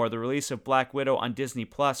furthermore, the release of Black Widow on Disney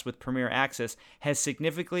Plus with Premier Access has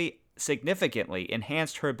significantly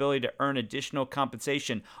enhanced her ability to earn additional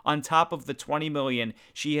compensation on top of the $20 million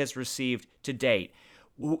she has received to date.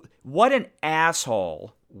 What an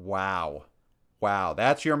asshole. Wow.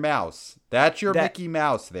 That's your mouse. That's your Mickey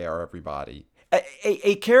Mouse there, everybody.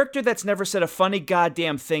 A character that's never said a funny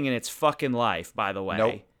goddamn thing in its fucking life, by the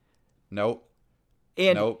way. Nope.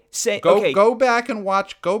 And nope. Okay. Go back and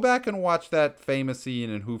watch that famous scene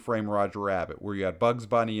in Who Framed Roger Rabbit where you had Bugs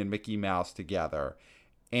Bunny and Mickey Mouse together.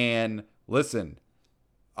 And listen,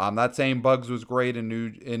 I'm not saying Bugs was great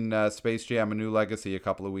in Space Jam: A New Legacy a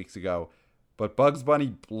couple of weeks ago, but Bugs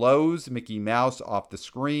Bunny blows Mickey Mouse off the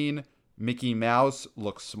screen. Mickey Mouse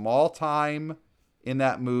looks small time in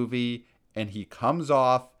that movie, and he comes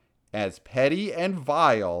off as petty and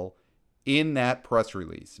vile in that press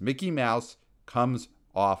release. Mickey Mouse comes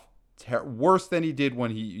off worse than he did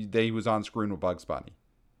when he was on screen with Bugs Bunny.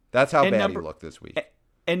 That's how bad he looked this week.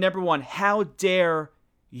 And number one, how dare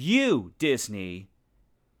you, Disney,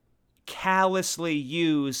 callously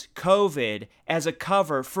use COVID as a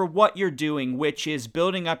cover for what you're doing, which is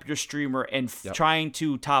building up your streamer and trying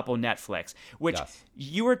to topple Netflix, which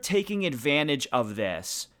you are taking advantage of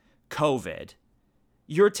this, COVID.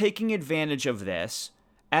 You're taking advantage of this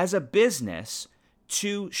as a business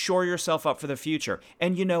to shore yourself up for the future.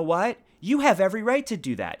 And you know what? You have every right to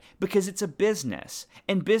do that because it's a business,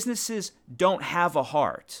 and businesses don't have a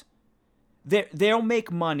heart. They'll make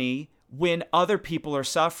money when other people are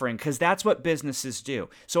suffering because that's what businesses do.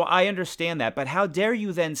 So I understand that, but how dare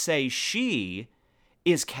you then say she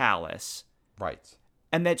is callous? Right.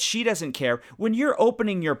 And that she doesn't care when you're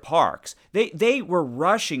opening your parks. They were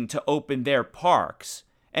rushing to open their parks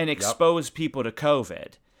and expose people to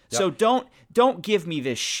COVID. So don't give me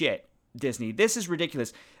this shit, Disney. This is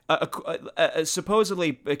ridiculous.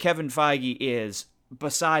 Supposedly, Kevin Feige is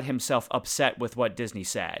beside himself upset with what Disney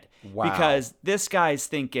said. Wow. Because this guy's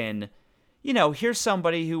thinking, here's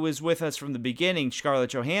somebody who was with us from the beginning,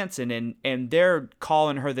 Scarlett Johansson, and they're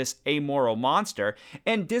calling her this amoral monster.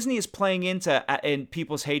 And Disney is playing into in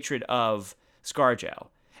people's hatred of ScarJo.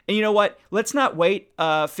 And you know what? Let's not wait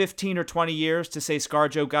 15 or 20 years to say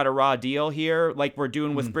ScarJo got a raw deal here, like we're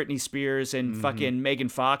doing with Britney Spears and fucking Megan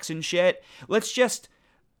Fox and shit. Let's just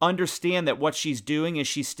understand that what she's doing is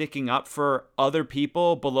she's sticking up for other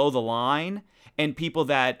people below the line, and people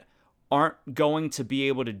that aren't going to be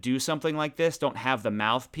able to do something like this, don't have the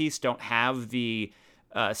mouthpiece, don't have the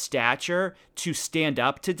stature to stand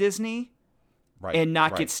up to Disney and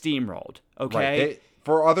not get steamrolled. Okay. Right.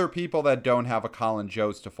 For other people that don't have a Colin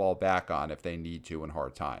Jost to fall back on if they need to in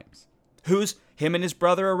hard times. Him and his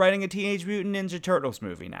brother are writing a Teenage Mutant Ninja Turtles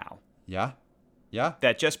movie now. Yeah.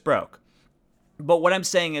 That just broke. But what I'm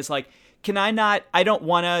saying is, like, I don't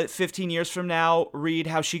want to 15 years from now read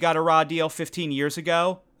how she got a raw deal 15 years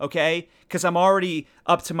ago, okay? Because I'm already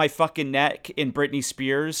up to my fucking neck in Britney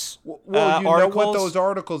Spears Well, you articles. know what those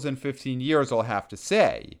articles in 15 years will have to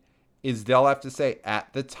say is they'll have to say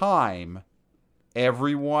at the time,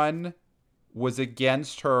 everyone was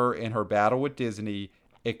against her in her battle with Disney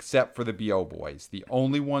except for the B.O. Boys. The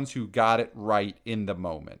only ones who got it right in the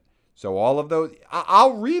moment. So all of those,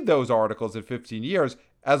 I'll read those articles in 15 years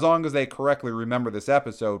as long as they correctly remember this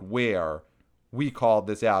episode where we called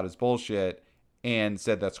this out as bullshit and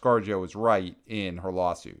said that ScarJo was right in her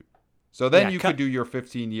lawsuit. So then you could do your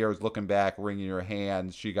 15 years looking back, wringing your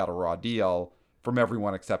hands, she got a raw deal from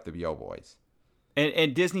everyone except the B.O. Boys.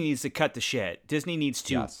 And Disney needs to cut the shit. Disney needs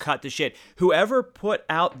to cut the shit. Whoever put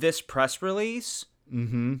out this press release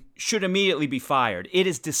should immediately be fired. It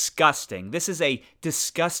is disgusting. This is a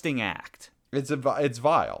disgusting act. It's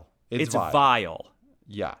vile. It's vile.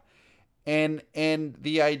 Yeah. And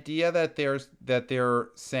the idea that they're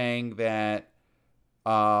saying that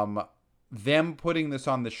them putting this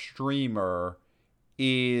on the streamer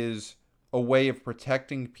is a way of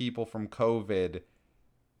protecting people from COVID.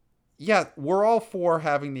 yeah, we're all for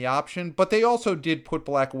having the option, but they also did put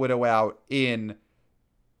Black Widow out in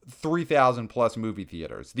 3,000 plus movie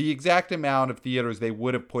theaters, the exact amount of theaters they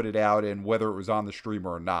would have put it out in, whether it was on the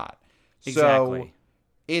streamer or not. Exactly. So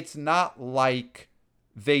it's not like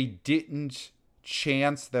they didn't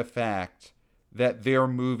chance the fact that their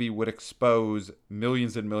movie would expose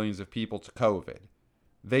millions and millions of people to COVID.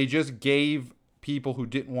 They just gave people who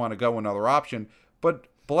didn't want to go another option. But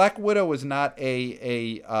Black Widow is not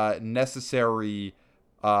a necessary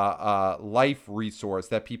life resource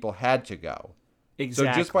that people had to go.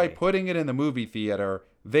 Exactly. So just by putting it in the movie theater,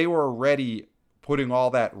 they were already putting all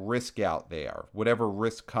that risk out there, whatever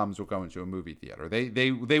risk comes with going to a movie theater.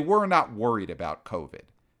 They were not worried about COVID.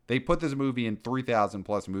 They put this movie in 3,000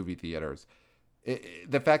 plus movie theaters.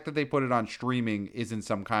 The fact that they put it on streaming isn't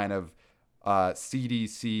some kind of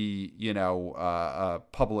CDC,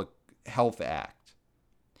 public health act.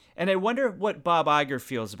 And I wonder what Bob Iger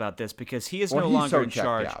feels about this, because he is no longer in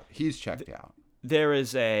charge. He's checked out. There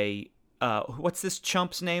is a what's this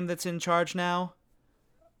chump's name that's in charge now?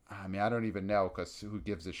 I mean, I don't even know, because who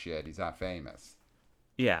gives a shit? He's not famous.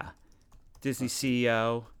 Yeah. Disney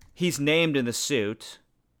CEO. He's named in the suit.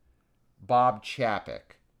 Bob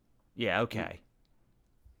Chapek. Yeah, okay.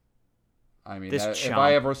 I mean, This if chump.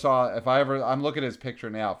 I'm looking at his picture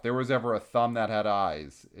now. If there was ever a thumb that had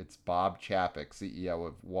eyes, it's Bob Chapek, CEO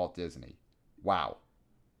of Walt Disney. Wow.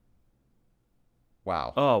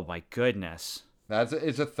 Oh my goodness.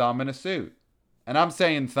 It's a thumb in a suit. And I'm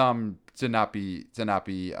saying thumb to not be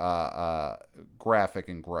graphic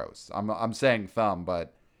and gross. I'm saying thumb,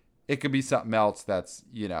 but it could be something else that's,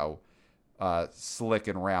 slick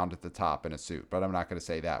and round at the top in a suit. But I'm not going to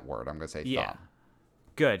say that word. I'm going to say thumb.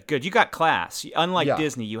 Good. You got class. Unlike Yeah.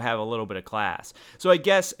 Disney, you have a little bit of class. So I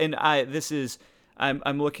guess,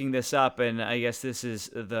 I'm looking this up, and I guess this is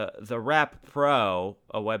the Wrap Pro,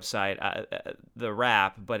 a website, the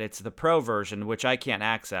Wrap, but it's the Pro version, which I can't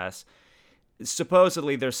access.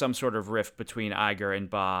 Supposedly, there's some sort of rift between Iger and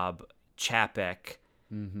Bob Chapek,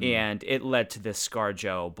 and it led to this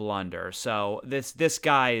ScarJo blunder. So this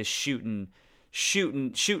guy is shooting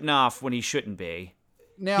off when he shouldn't be.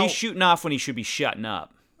 Now, He's shooting off when he should be shutting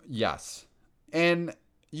up. yes. And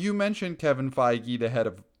you mentioned Kevin Feige, the head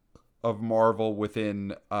of Marvel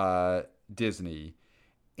within Disney.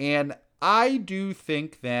 And I do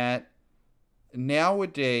think that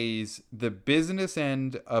nowadays the business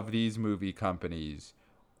end of these movie companies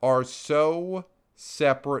are so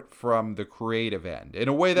separate from the creative end in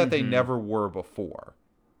a way that they never were before.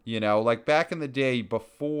 Like back in the day,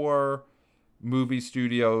 before movie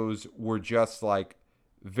studios were just like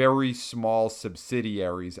very small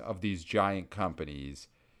subsidiaries of these giant companies,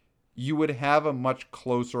 you would have a much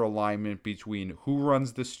closer alignment between who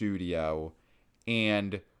runs the studio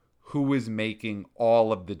and who is making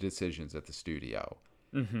all of the decisions at the studio.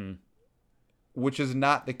 Which is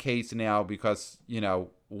not the case now, because,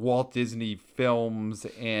 Walt Disney Films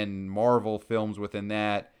and Marvel Films within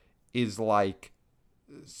that is like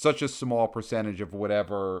such a small percentage of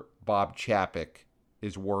whatever Bob Chapek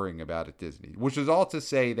is worrying about at Disney. Which is all to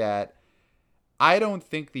say that I don't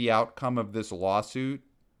think the outcome of this lawsuit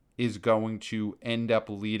is going to end up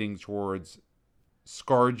leading towards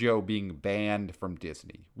ScarJo being banned from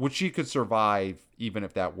Disney, which she could survive even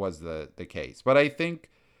if that was the case. But I think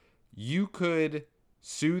you could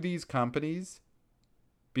sue these companies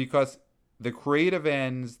because the creative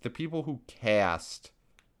ends, the people who cast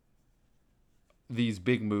these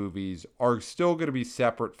big movies, are still going to be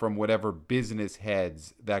separate from whatever business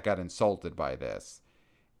heads that got insulted by this.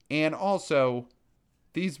 And also,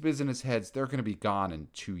 these business heads, they're going to be gone in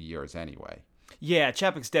 2 years anyway. Yeah,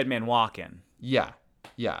 Chapek's dead man walking. Yeah.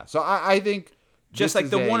 So I think just like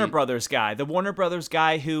the Warner Brothers guy,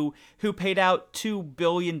 who paid out $2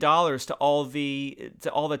 billion to all the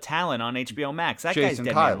talent on HBO Max. That Jason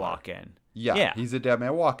guy's dead Kyler. man walking. Yeah, he's a dead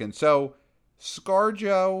man walking. So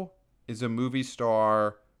ScarJo is a movie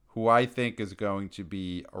star who I think is going to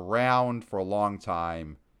be around for a long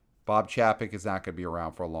time. Bob Chapek is not going to be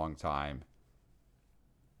around for a long time.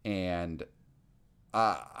 And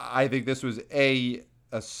I think this was a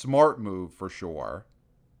smart move for sure.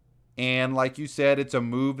 And like you said, it's a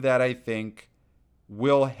move that I think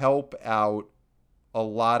will help out a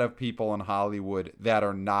lot of people in Hollywood that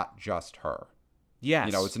are not just her.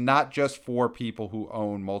 Yes. It's not just for people who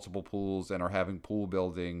own multiple pools and are having pool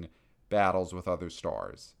building battles with other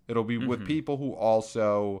stars. It'll be with people who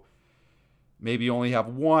also maybe only have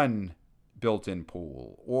one built-in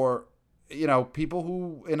pool, or people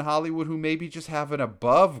who in Hollywood who maybe just have an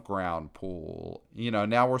above ground pool.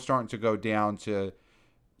 Now we're starting to go down to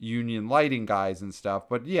union lighting guys and stuff.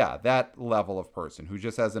 But yeah, that level of person who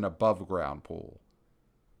just has an above ground pool.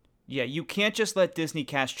 Yeah, you can't just let Disney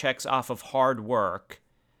cash checks off of hard work.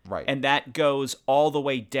 Right. And that goes all the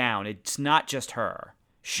way down. It's not just her.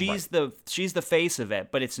 She's the face of it,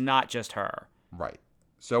 but it's not just her. Right.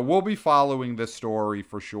 So we'll be following this story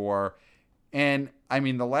for sure. And I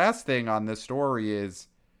mean, the last thing on this story is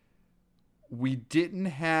we didn't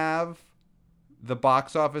have the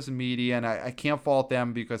box office media, and I can't fault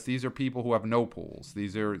them because these are people who have no pools.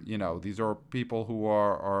 These are, these are people who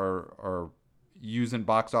are using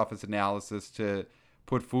box office analysis to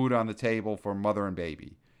put food on the table for mother and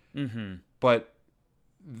baby. Mm-hmm. But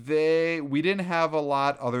we didn't have a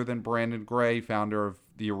lot other than Brandon Gray, founder of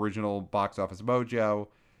the original Box Office Mojo,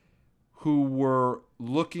 who were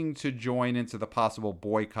looking to join into the possible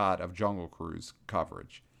boycott of Jungle Cruise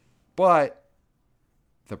coverage. But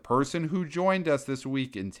the person who joined us this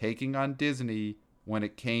week in taking on Disney when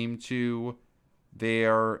it came to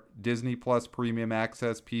their Disney Plus Premium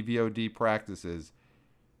Access PVOD practices,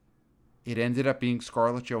 it ended up being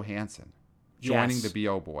Scarlett Johansson joining the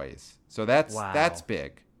BO Boys. So that's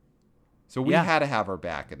big. So we had to have her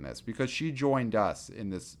back in this because she joined us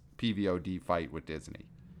in this PVOD fight with Disney.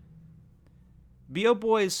 BO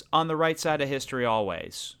Boys on the right side of history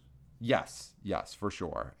always. Yes, for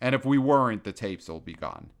sure. And if we weren't, the tapes will be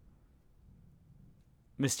gone.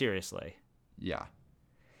 Mysteriously. Yeah.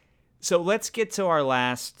 So let's get to our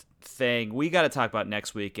last thing. We got to talk about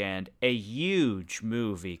next weekend. A huge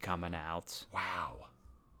movie coming out. Wow.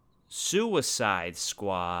 Suicide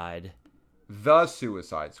Squad. The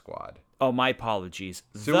Suicide Squad. Oh, my apologies.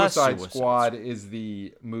 Suicide Squad is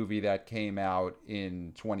the movie that came out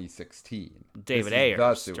in 2016. David Ayers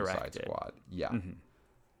The Suicide directed. Squad. Yeah. Mm-hmm.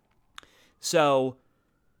 So,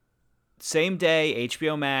 same day,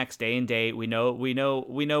 HBO Max, day and date. We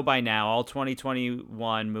know by now. All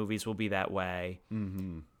 2021 movies will be that way.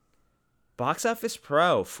 Mm-hmm. Box Office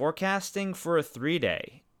Pro forecasting for a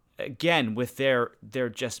 3-day. Again, with their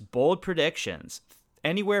just bold predictions,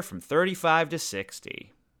 anywhere from 35 to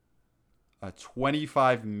 60. A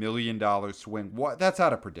 $25 million swing. What? That's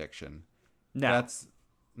not a prediction. No.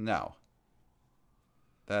 No.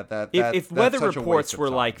 If weather such a reports waste of were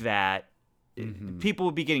time. like that, Mm-hmm. people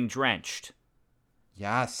would be getting drenched.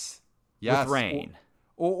 Yes. With rain.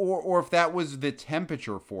 Or if that was the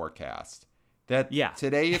temperature forecast.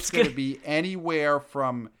 Today it's going to be anywhere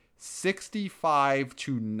from 65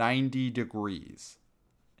 to 90 degrees.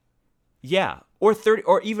 Yeah, or 30,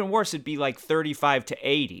 or even worse, it'd be like 35 to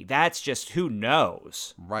 80. That's just who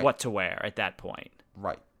knows what to wear at that point.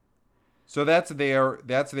 Right. So that's their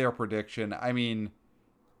prediction. I mean,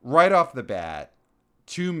 right off the bat,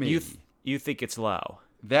 to me, you think it's low?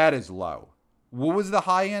 That is low. What was the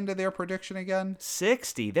high end of their prediction again?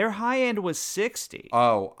 60. Their high end was 60.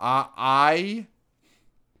 Oh, I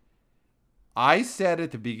said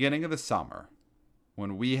at the beginning of the summer,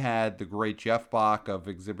 when we had the great Jeff Bach of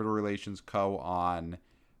Exhibitor Relations Co. on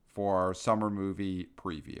for our summer movie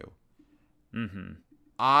preview. Mm-hmm.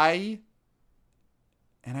 And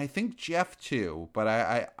I think Jeff too, but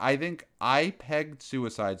I think I pegged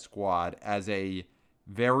Suicide Squad as a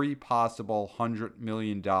very possible $100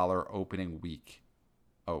 million opening week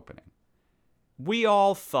opening. We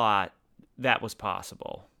all thought that was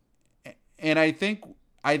possible. And I think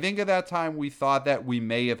at that time we thought that we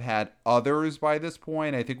may have had others by this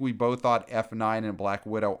point. I think we both thought F9 and Black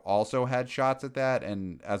Widow also had shots at that,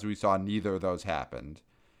 and as we saw, neither of those happened.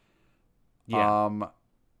 Yeah.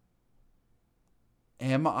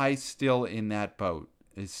 Am I still in that boat?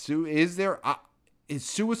 Is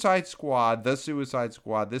Suicide Squad, the Suicide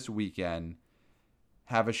Squad this weekend,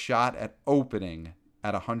 have a shot at opening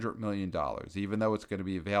at $100 million, even though it's going to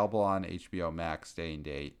be available on HBO Max day and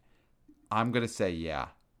date? I'm going to say yeah.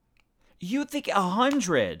 You think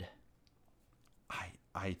 100?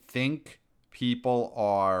 I think people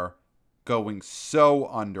are going so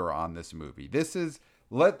under on this movie. This is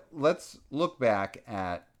let's look back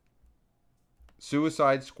at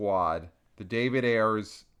Suicide Squad, the David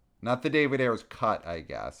Ayers, not the David Ayers cut, I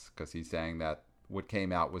guess, because he's saying that what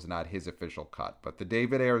came out was not his official cut, but the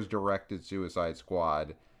David Ayers directed Suicide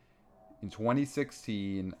Squad in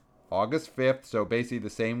 2016, August 5th, so basically the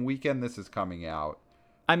same weekend this is coming out.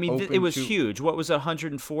 I mean, it was huge. What was it,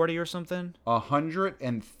 140 or something?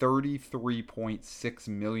 $133.6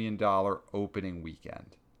 million opening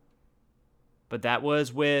weekend. But that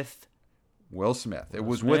was with Will Smith. It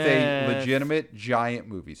was with a legitimate giant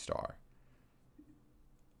movie star.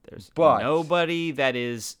 There's nobody that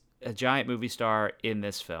is a giant movie star in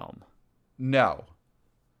this film. No.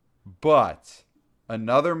 But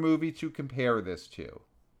another movie to compare this to.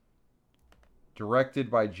 directed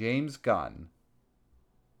by James Gunn,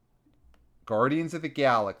 Guardians of the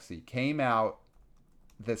Galaxy came out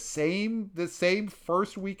the same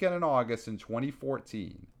first weekend in August in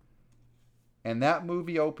 2014. And that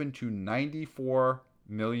movie opened to $94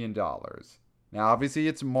 million. Now, obviously,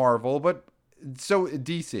 it's Marvel, but so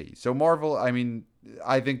DC. So Marvel, I mean,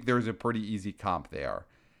 I think there's a pretty easy comp there.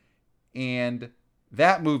 And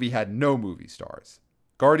that movie had no movie stars.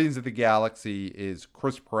 Guardians of the Galaxy is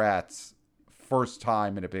Chris Pratt's first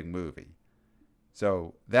time in a big movie.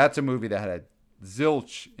 So that's a movie that had a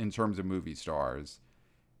zilch in terms of movie stars.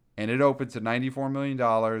 And it opened to $94 million.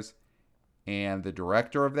 And the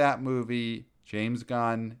director of that movie, James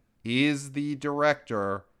Gunn, is the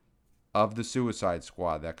director of the Suicide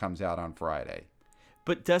Squad that comes out on Friday.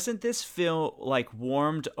 But doesn't this feel like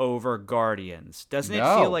warmed over Guardians? Doesn't No.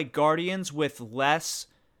 it feel like Guardians with less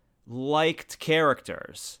liked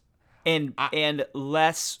characters and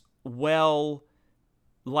less well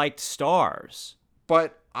liked stars?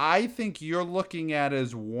 But I think you're looking at it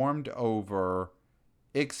as warmed over,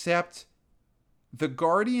 except the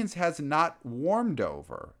Guardians has not warmed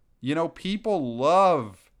over. You know, people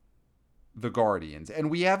love the Guardians, and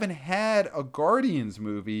we haven't had a Guardians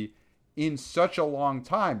movie in such a long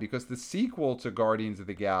time, because the sequel to Guardians of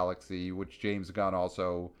the Galaxy, which James Gunn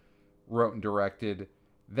also wrote and directed,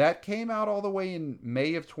 that came out all the way in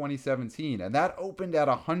May of 2017, and that opened at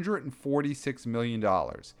 $146 million.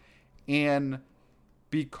 And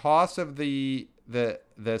because of the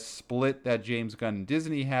split that James Gunn and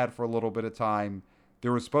Disney had for a little bit of time,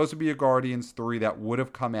 there was supposed to be a Guardians 3 that would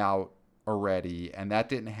have come out already, and that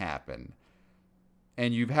didn't happen.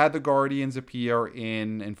 And you've had the Guardians appear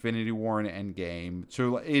in Infinity War and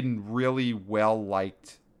Endgame, in really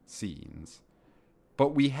well-liked scenes.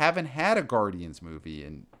 But we haven't had a Guardians movie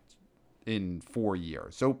in 4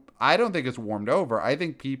 years. So I don't think it's warmed over. I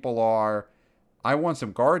think people are, I want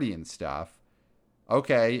some Guardians stuff.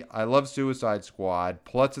 Okay, I love Suicide Squad,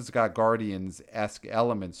 plus it's got Guardians-esque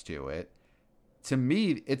elements to it. To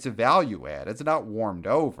me, it's a value add. It's not warmed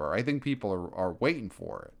over. I think people are waiting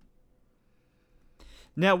for it.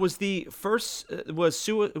 Now, was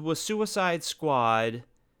Suicide Squad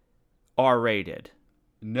R-rated?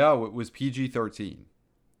 No, it was PG-13.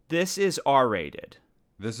 This is R-rated.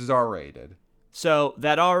 This is R-rated. So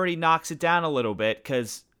that already knocks it down a little bit,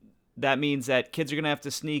 because that means that kids are going to have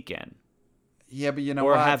to sneak in. Yeah, but you know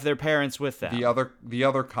or what? Or have their parents with them. The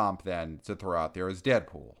other comp then to throw out there is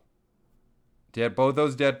Deadpool. Both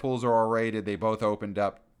those Deadpools are R-rated. They both opened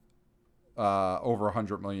up over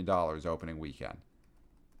 $100 million opening weekend.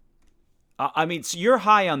 I mean, so you're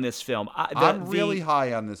high on this film. I'm really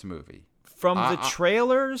high on this movie. From the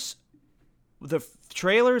trailers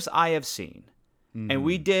I have seen, and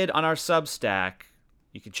we did on our Substack,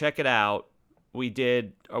 you can check it out. We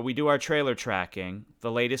do our trailer tracking.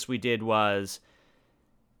 The latest we did was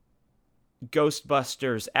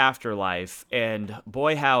Ghostbusters Afterlife, and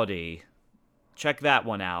boy howdy, check that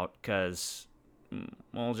one out, because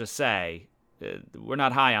we'll just say we're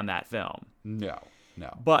not high on that film. No.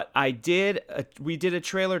 But we did a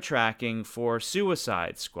trailer tracking for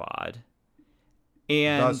Suicide Squad.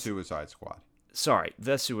 And The Suicide Squad. Sorry,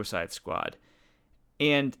 The Suicide Squad.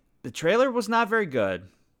 And the trailer was not very good.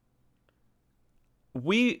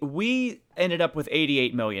 We ended up with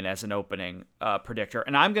 88 million as an opening predictor,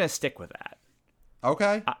 and I'm going to stick with that.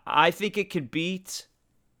 Okay. I think it could beat.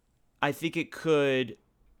 I think it could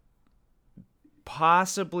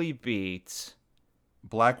possibly beat.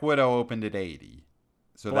 Black Widow opened at 80.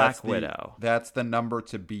 So Black Widow. That's the number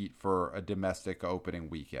to beat for a domestic opening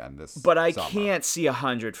weekend this But I summer. can't see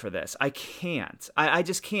 100 for this. I can't. I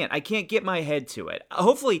just can't. I can't get my head to it.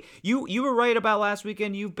 Hopefully, you were right about last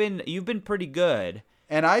weekend. You've been pretty good.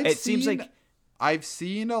 And I've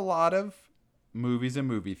seen a lot of movies in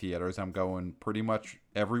movie theaters. I'm going pretty much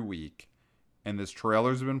every week, and this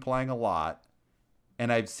trailer's been playing a lot.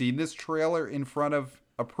 And I've seen this trailer in front of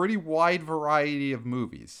a pretty wide variety of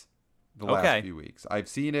movies the last few weeks. I've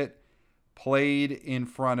seen it played in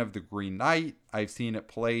front of The Green Knight. I've seen it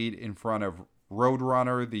played in front of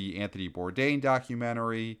Roadrunner, the Anthony Bourdain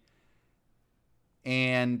documentary.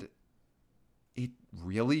 And it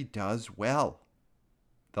really does well.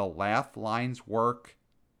 The laugh lines work.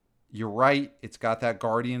 You're right, it's got that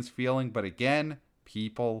Guardians feeling, but again,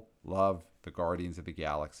 people love the Guardians of the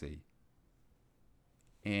Galaxy.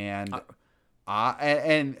 And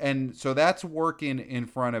so that's working in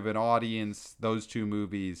front of an audience, those two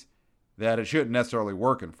movies, that it shouldn't necessarily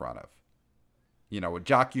work in front of. You know, a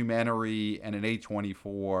documentary and an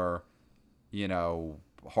A24,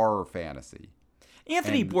 horror fantasy.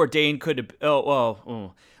 Anthony Bourdain could have.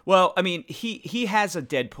 Well, I mean, he has a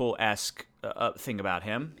Deadpool-esque thing about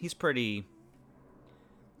him. He's pretty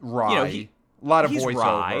Wry. he- a lot of he's voiceover.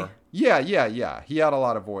 wry. Yeah. He had a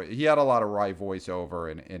lot of wry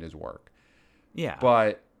voiceover in his work. yeah.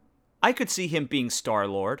 But I could see him being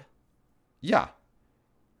Star-Lord. yeah.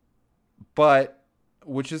 But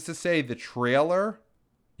which is to say, the trailer,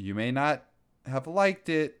 you may not have liked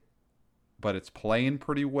it, but it's playing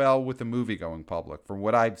pretty well with the movie-going public from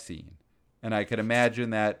what I've seen. And I could imagine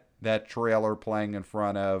that trailer playing in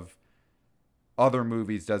front of other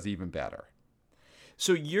movies does even better.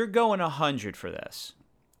 So you're going 100 for this.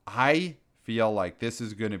 I feel like this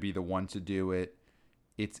is going to be the one to do it.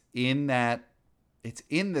 It's in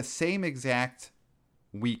the same exact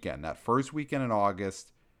weekend, that first weekend in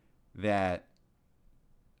August, that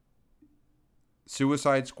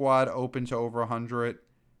Suicide Squad opened to over 100,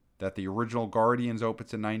 that the original Guardians opened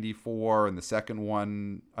to 94, and the second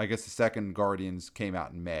one, I guess the second Guardians came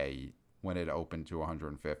out in May when it opened to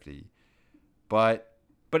 150. But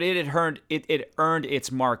it had earned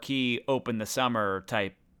its marquee open the summer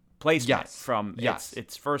type placement from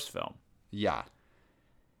its first film. yeah.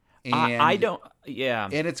 And I don't yeah.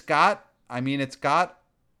 And it's got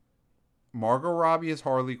Margot Robbie as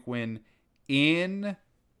Harley Quinn in,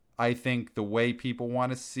 I think, the way people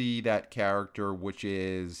want to see that character, which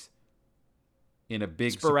is in a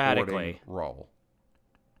big supporting role.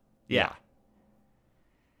 Yeah.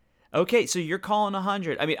 Okay, so you're calling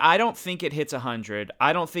 100. I mean, I don't think it hits 100.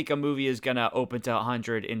 I don't think a movie is going to open to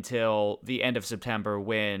 100 until the end of September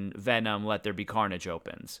when Venom Let There Be Carnage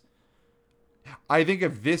opens. I think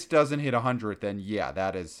if this doesn't hit 100, then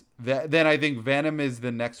then I think Venom is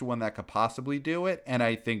the next one that could possibly do it, and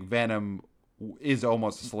I think Venom is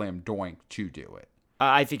almost a slam doink to do it.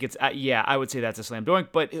 I think it's I would say that's a slam doink,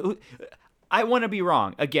 but I want to be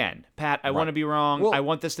wrong. Again, Pat, I want to be wrong. Well, I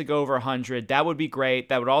want this to go over 100. That would be great.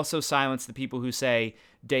 That would also silence the people who say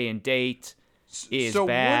day and date is so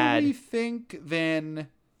bad. What do we think then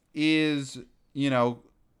is,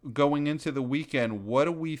 going into the weekend, what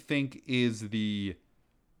do we think is the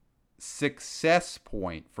success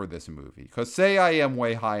point for this movie? Because say I am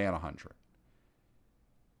way high on 100.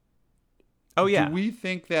 Oh, yeah. Do we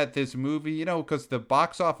think that this movie, because the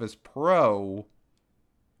Box Office Pro,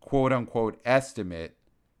 quote unquote, estimate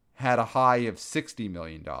had a high of $60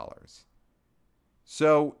 million.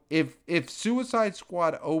 So if Suicide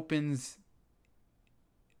Squad opens,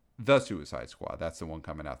 The Suicide Squad, that's the one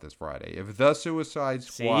coming out this Friday. If The Suicide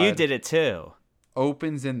Squad See, you did it too.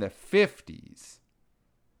 opens in the 50s,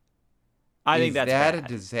 I think that's that bad. a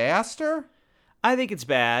disaster? I think it's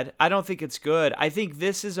bad. I don't think it's good. I think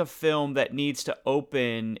this is a film that needs to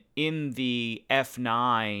open in the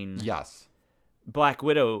F9 Yes. Black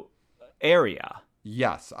Widow area.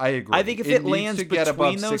 Yes, I agree. I think if it needs lands to get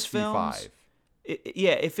between above those 65. films,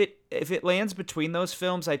 if it lands between those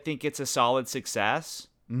films, I think it's a solid success.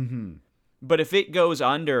 Mm-hmm. But if it goes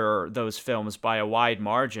under those films by a wide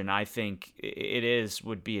margin, I think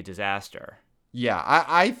would be a disaster. Yeah,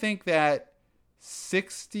 I think that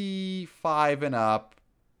 65 and up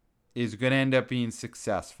is going to end up being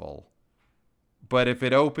successful. But if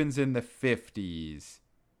it opens in the 50s,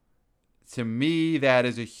 to me, that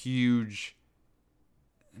is a huge,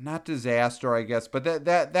 not disaster, I guess, but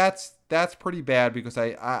that's pretty bad because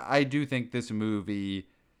I do think this movie,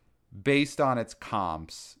 based on its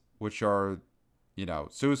comps, which are,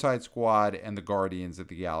 Suicide Squad and the Guardians of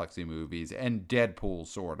the Galaxy movies and Deadpool,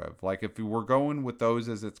 sort of. Like, if we were going with those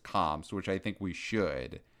as its comps, which I think we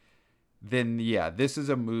should, then, yeah, this is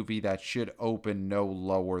a movie that should open no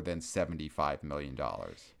lower than $75 million.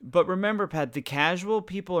 But remember, Pat, the casual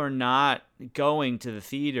people are not going to the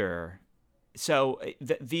theater. So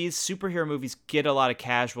these superhero movies get a lot of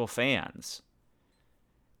casual fans.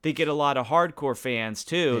 They get a lot of hardcore fans,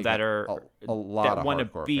 too, that are a lot of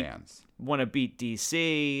hardcore fans. Want to beat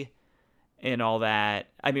DC and all that.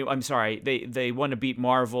 I mean, I'm sorry, they want to beat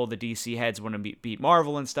Marvel. The DC heads want to beat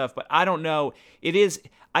Marvel and stuff, but I don't know.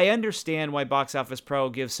 I understand why Box Office Pro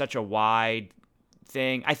gives such a wide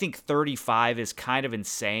thing. I think 35 is kind of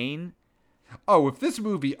insane. Oh, if this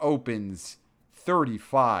movie opens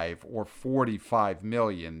 35 or 45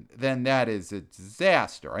 million, then that is a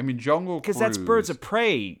disaster. I mean, Jungle Cruise, because that's Birds of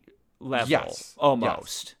Prey level, yes,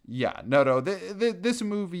 almost. Yes. Yeah, no. This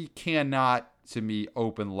movie cannot, to me,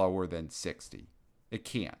 open lower than 60. It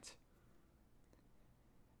can't.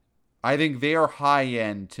 I think their high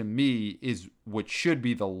end, to me, is what should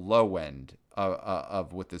be the low end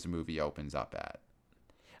of what this movie opens up at.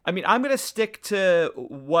 I mean, I'm going to stick to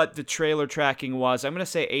what the trailer tracking was. I'm going to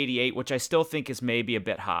say 88, which I still think is maybe a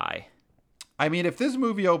bit high. I mean, if this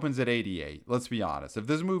movie opens at 88, let's be honest. If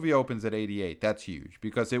this movie opens at 88, that's huge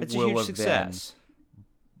because it will have success. then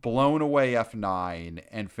blown away F9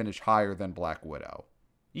 and finish higher than Black Widow.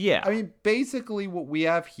 Yeah. I mean, basically what we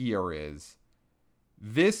have here is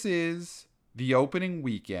this is the opening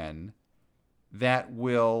weekend that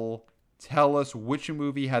will tell us which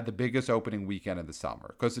movie had the biggest opening weekend of the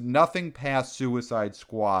summer. Because nothing past Suicide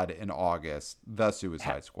Squad in August, The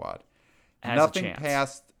Suicide Squad. Nothing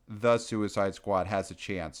past The Suicide Squad has a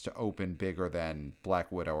chance to open bigger than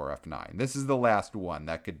Black Widow or F9. This is the last one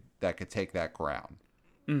that could take that crown.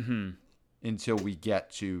 Mm-hmm. Until we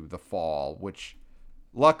get to the fall, which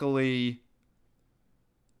luckily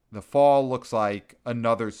the fall looks like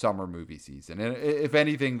another summer movie season. And if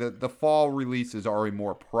anything, the fall releases are a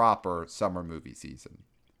more proper summer movie season.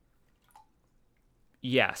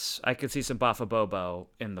 Yes, I could see some Bafa Bobo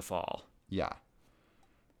in the fall. Yeah.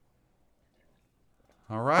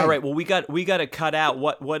 All right. All right. Well, we got to cut out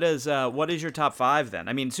what is your top 5 then?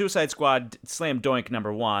 I mean, Suicide Squad slam doink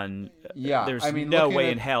number 1. Yeah. There's no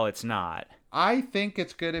way in hell it's not. I think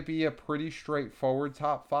it's going to be a pretty straightforward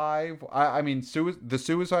top 5. I mean, the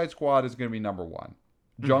Suicide Squad is going to be number 1.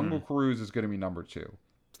 Jungle Cruise is going to be number 2.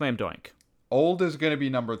 Slam doink. Old is going to be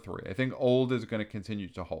number 3. I think Old is going to continue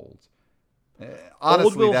to hold. Honestly,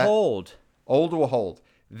 Old will hold. Old will hold.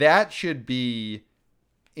 That should be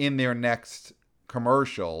in their next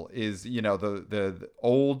commercial. Is the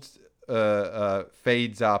Old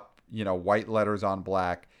fades up, white letters on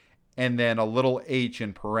black. And then a little H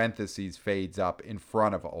in parentheses fades up in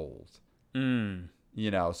front of Old.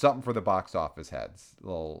 Something for the box office heads.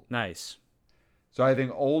 Nice. So I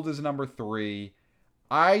think Old is number 3.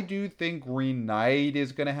 I do think Green Knight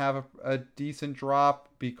is going to have a decent drop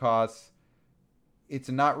because it's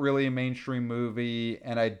not really a mainstream movie.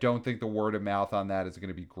 And I don't think the word of mouth on that is going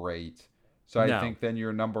to be great. So I think then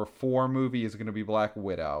your number 4 movie is going to be Black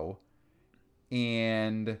Widow.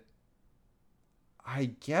 And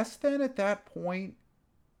I guess then at that point,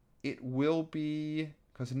 it will be,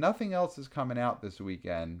 because nothing else is coming out this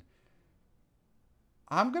weekend,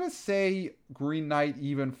 I'm going to say Green Knight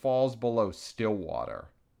even falls below Stillwater.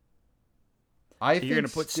 You're going to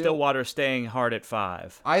put Stillwater staying hard at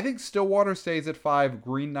 5. I think Stillwater stays at 5.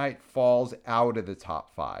 Green Knight falls out of the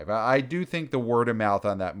top 5. I do think the word of mouth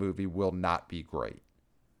on that movie will not be great.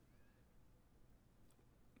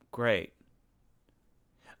 Great.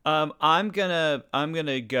 I'm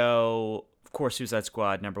gonna go, of course, Suicide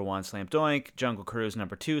Squad number 1, slam doink. Jungle Cruise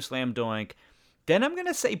number 2, slam doink. Then I'm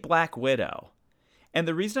gonna say Black Widow, and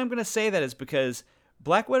the reason I'm gonna say that is because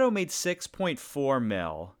Black Widow made 6.4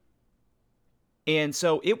 mil, and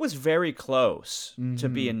so it was very close to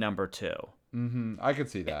being number 2. I could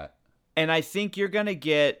see that, and I think you're gonna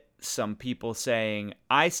get some people saying,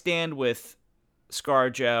 "I stand with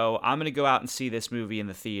ScarJo. I'm gonna go out and see this movie in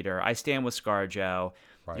the theater. I stand with ScarJo."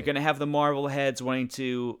 Right. You're going to have the Marvel heads wanting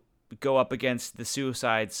to go up against the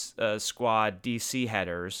Suicide Squad DC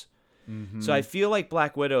headers. So I feel like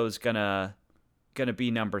Black Widow is gonna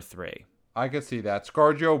be number 3. I could see that.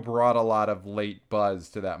 ScarJo brought a lot of late buzz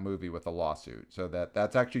to that movie with the lawsuit. So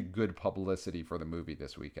that's actually good publicity for the movie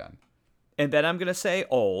this weekend. And then I'm going to say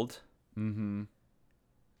Old.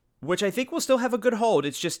 Which I think will still have a good hold.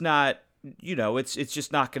 It's just not, it's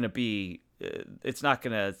just not going to be, it's not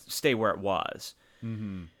going to stay where it was.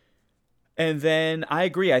 And then I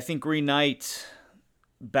agree. I think Green Knight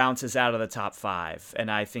bounces out of the top 5,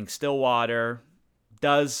 and I think Stillwater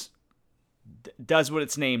does what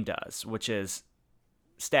its name does, which is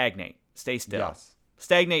stagnate, stay still,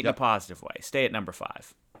 stagnate in a positive way, stay at number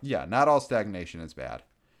 5. Yeah, not all stagnation is bad.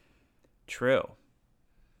 True.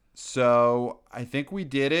 So I think we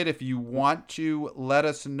did it. If you want to let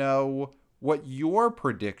us know what your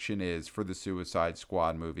prediction is for the Suicide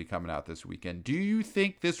Squad movie coming out this weekend. Do you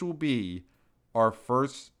think this will be our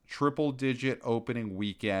first triple-digit opening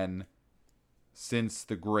weekend since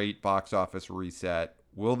the great box office reset?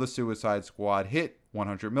 Will the Suicide Squad hit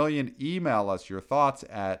 100 million? Email us your thoughts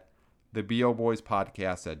at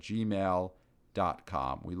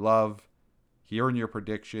theboboyspodcast@gmail.com. We love hearing your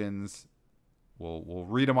predictions. We'll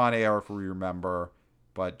read them on air if we remember.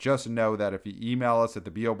 But just know that if you email us at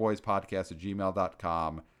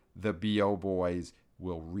theboboyspodcast@gmail.com, the BO Boys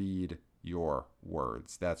will read your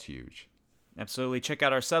words. That's huge. Absolutely. Check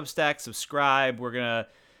out our Substack, subscribe. We're going to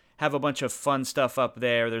have a bunch of fun stuff up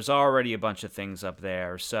there. There's already a bunch of things up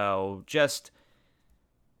there. So just,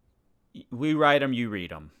 we write them, you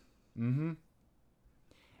read them.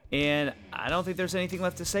 And I don't think there's anything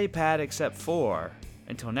left to say, Pat, except for,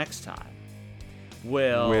 until next time,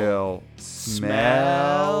 we'll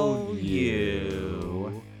smell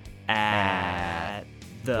you at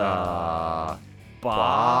the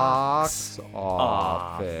box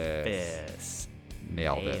office.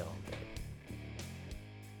 Nailed it.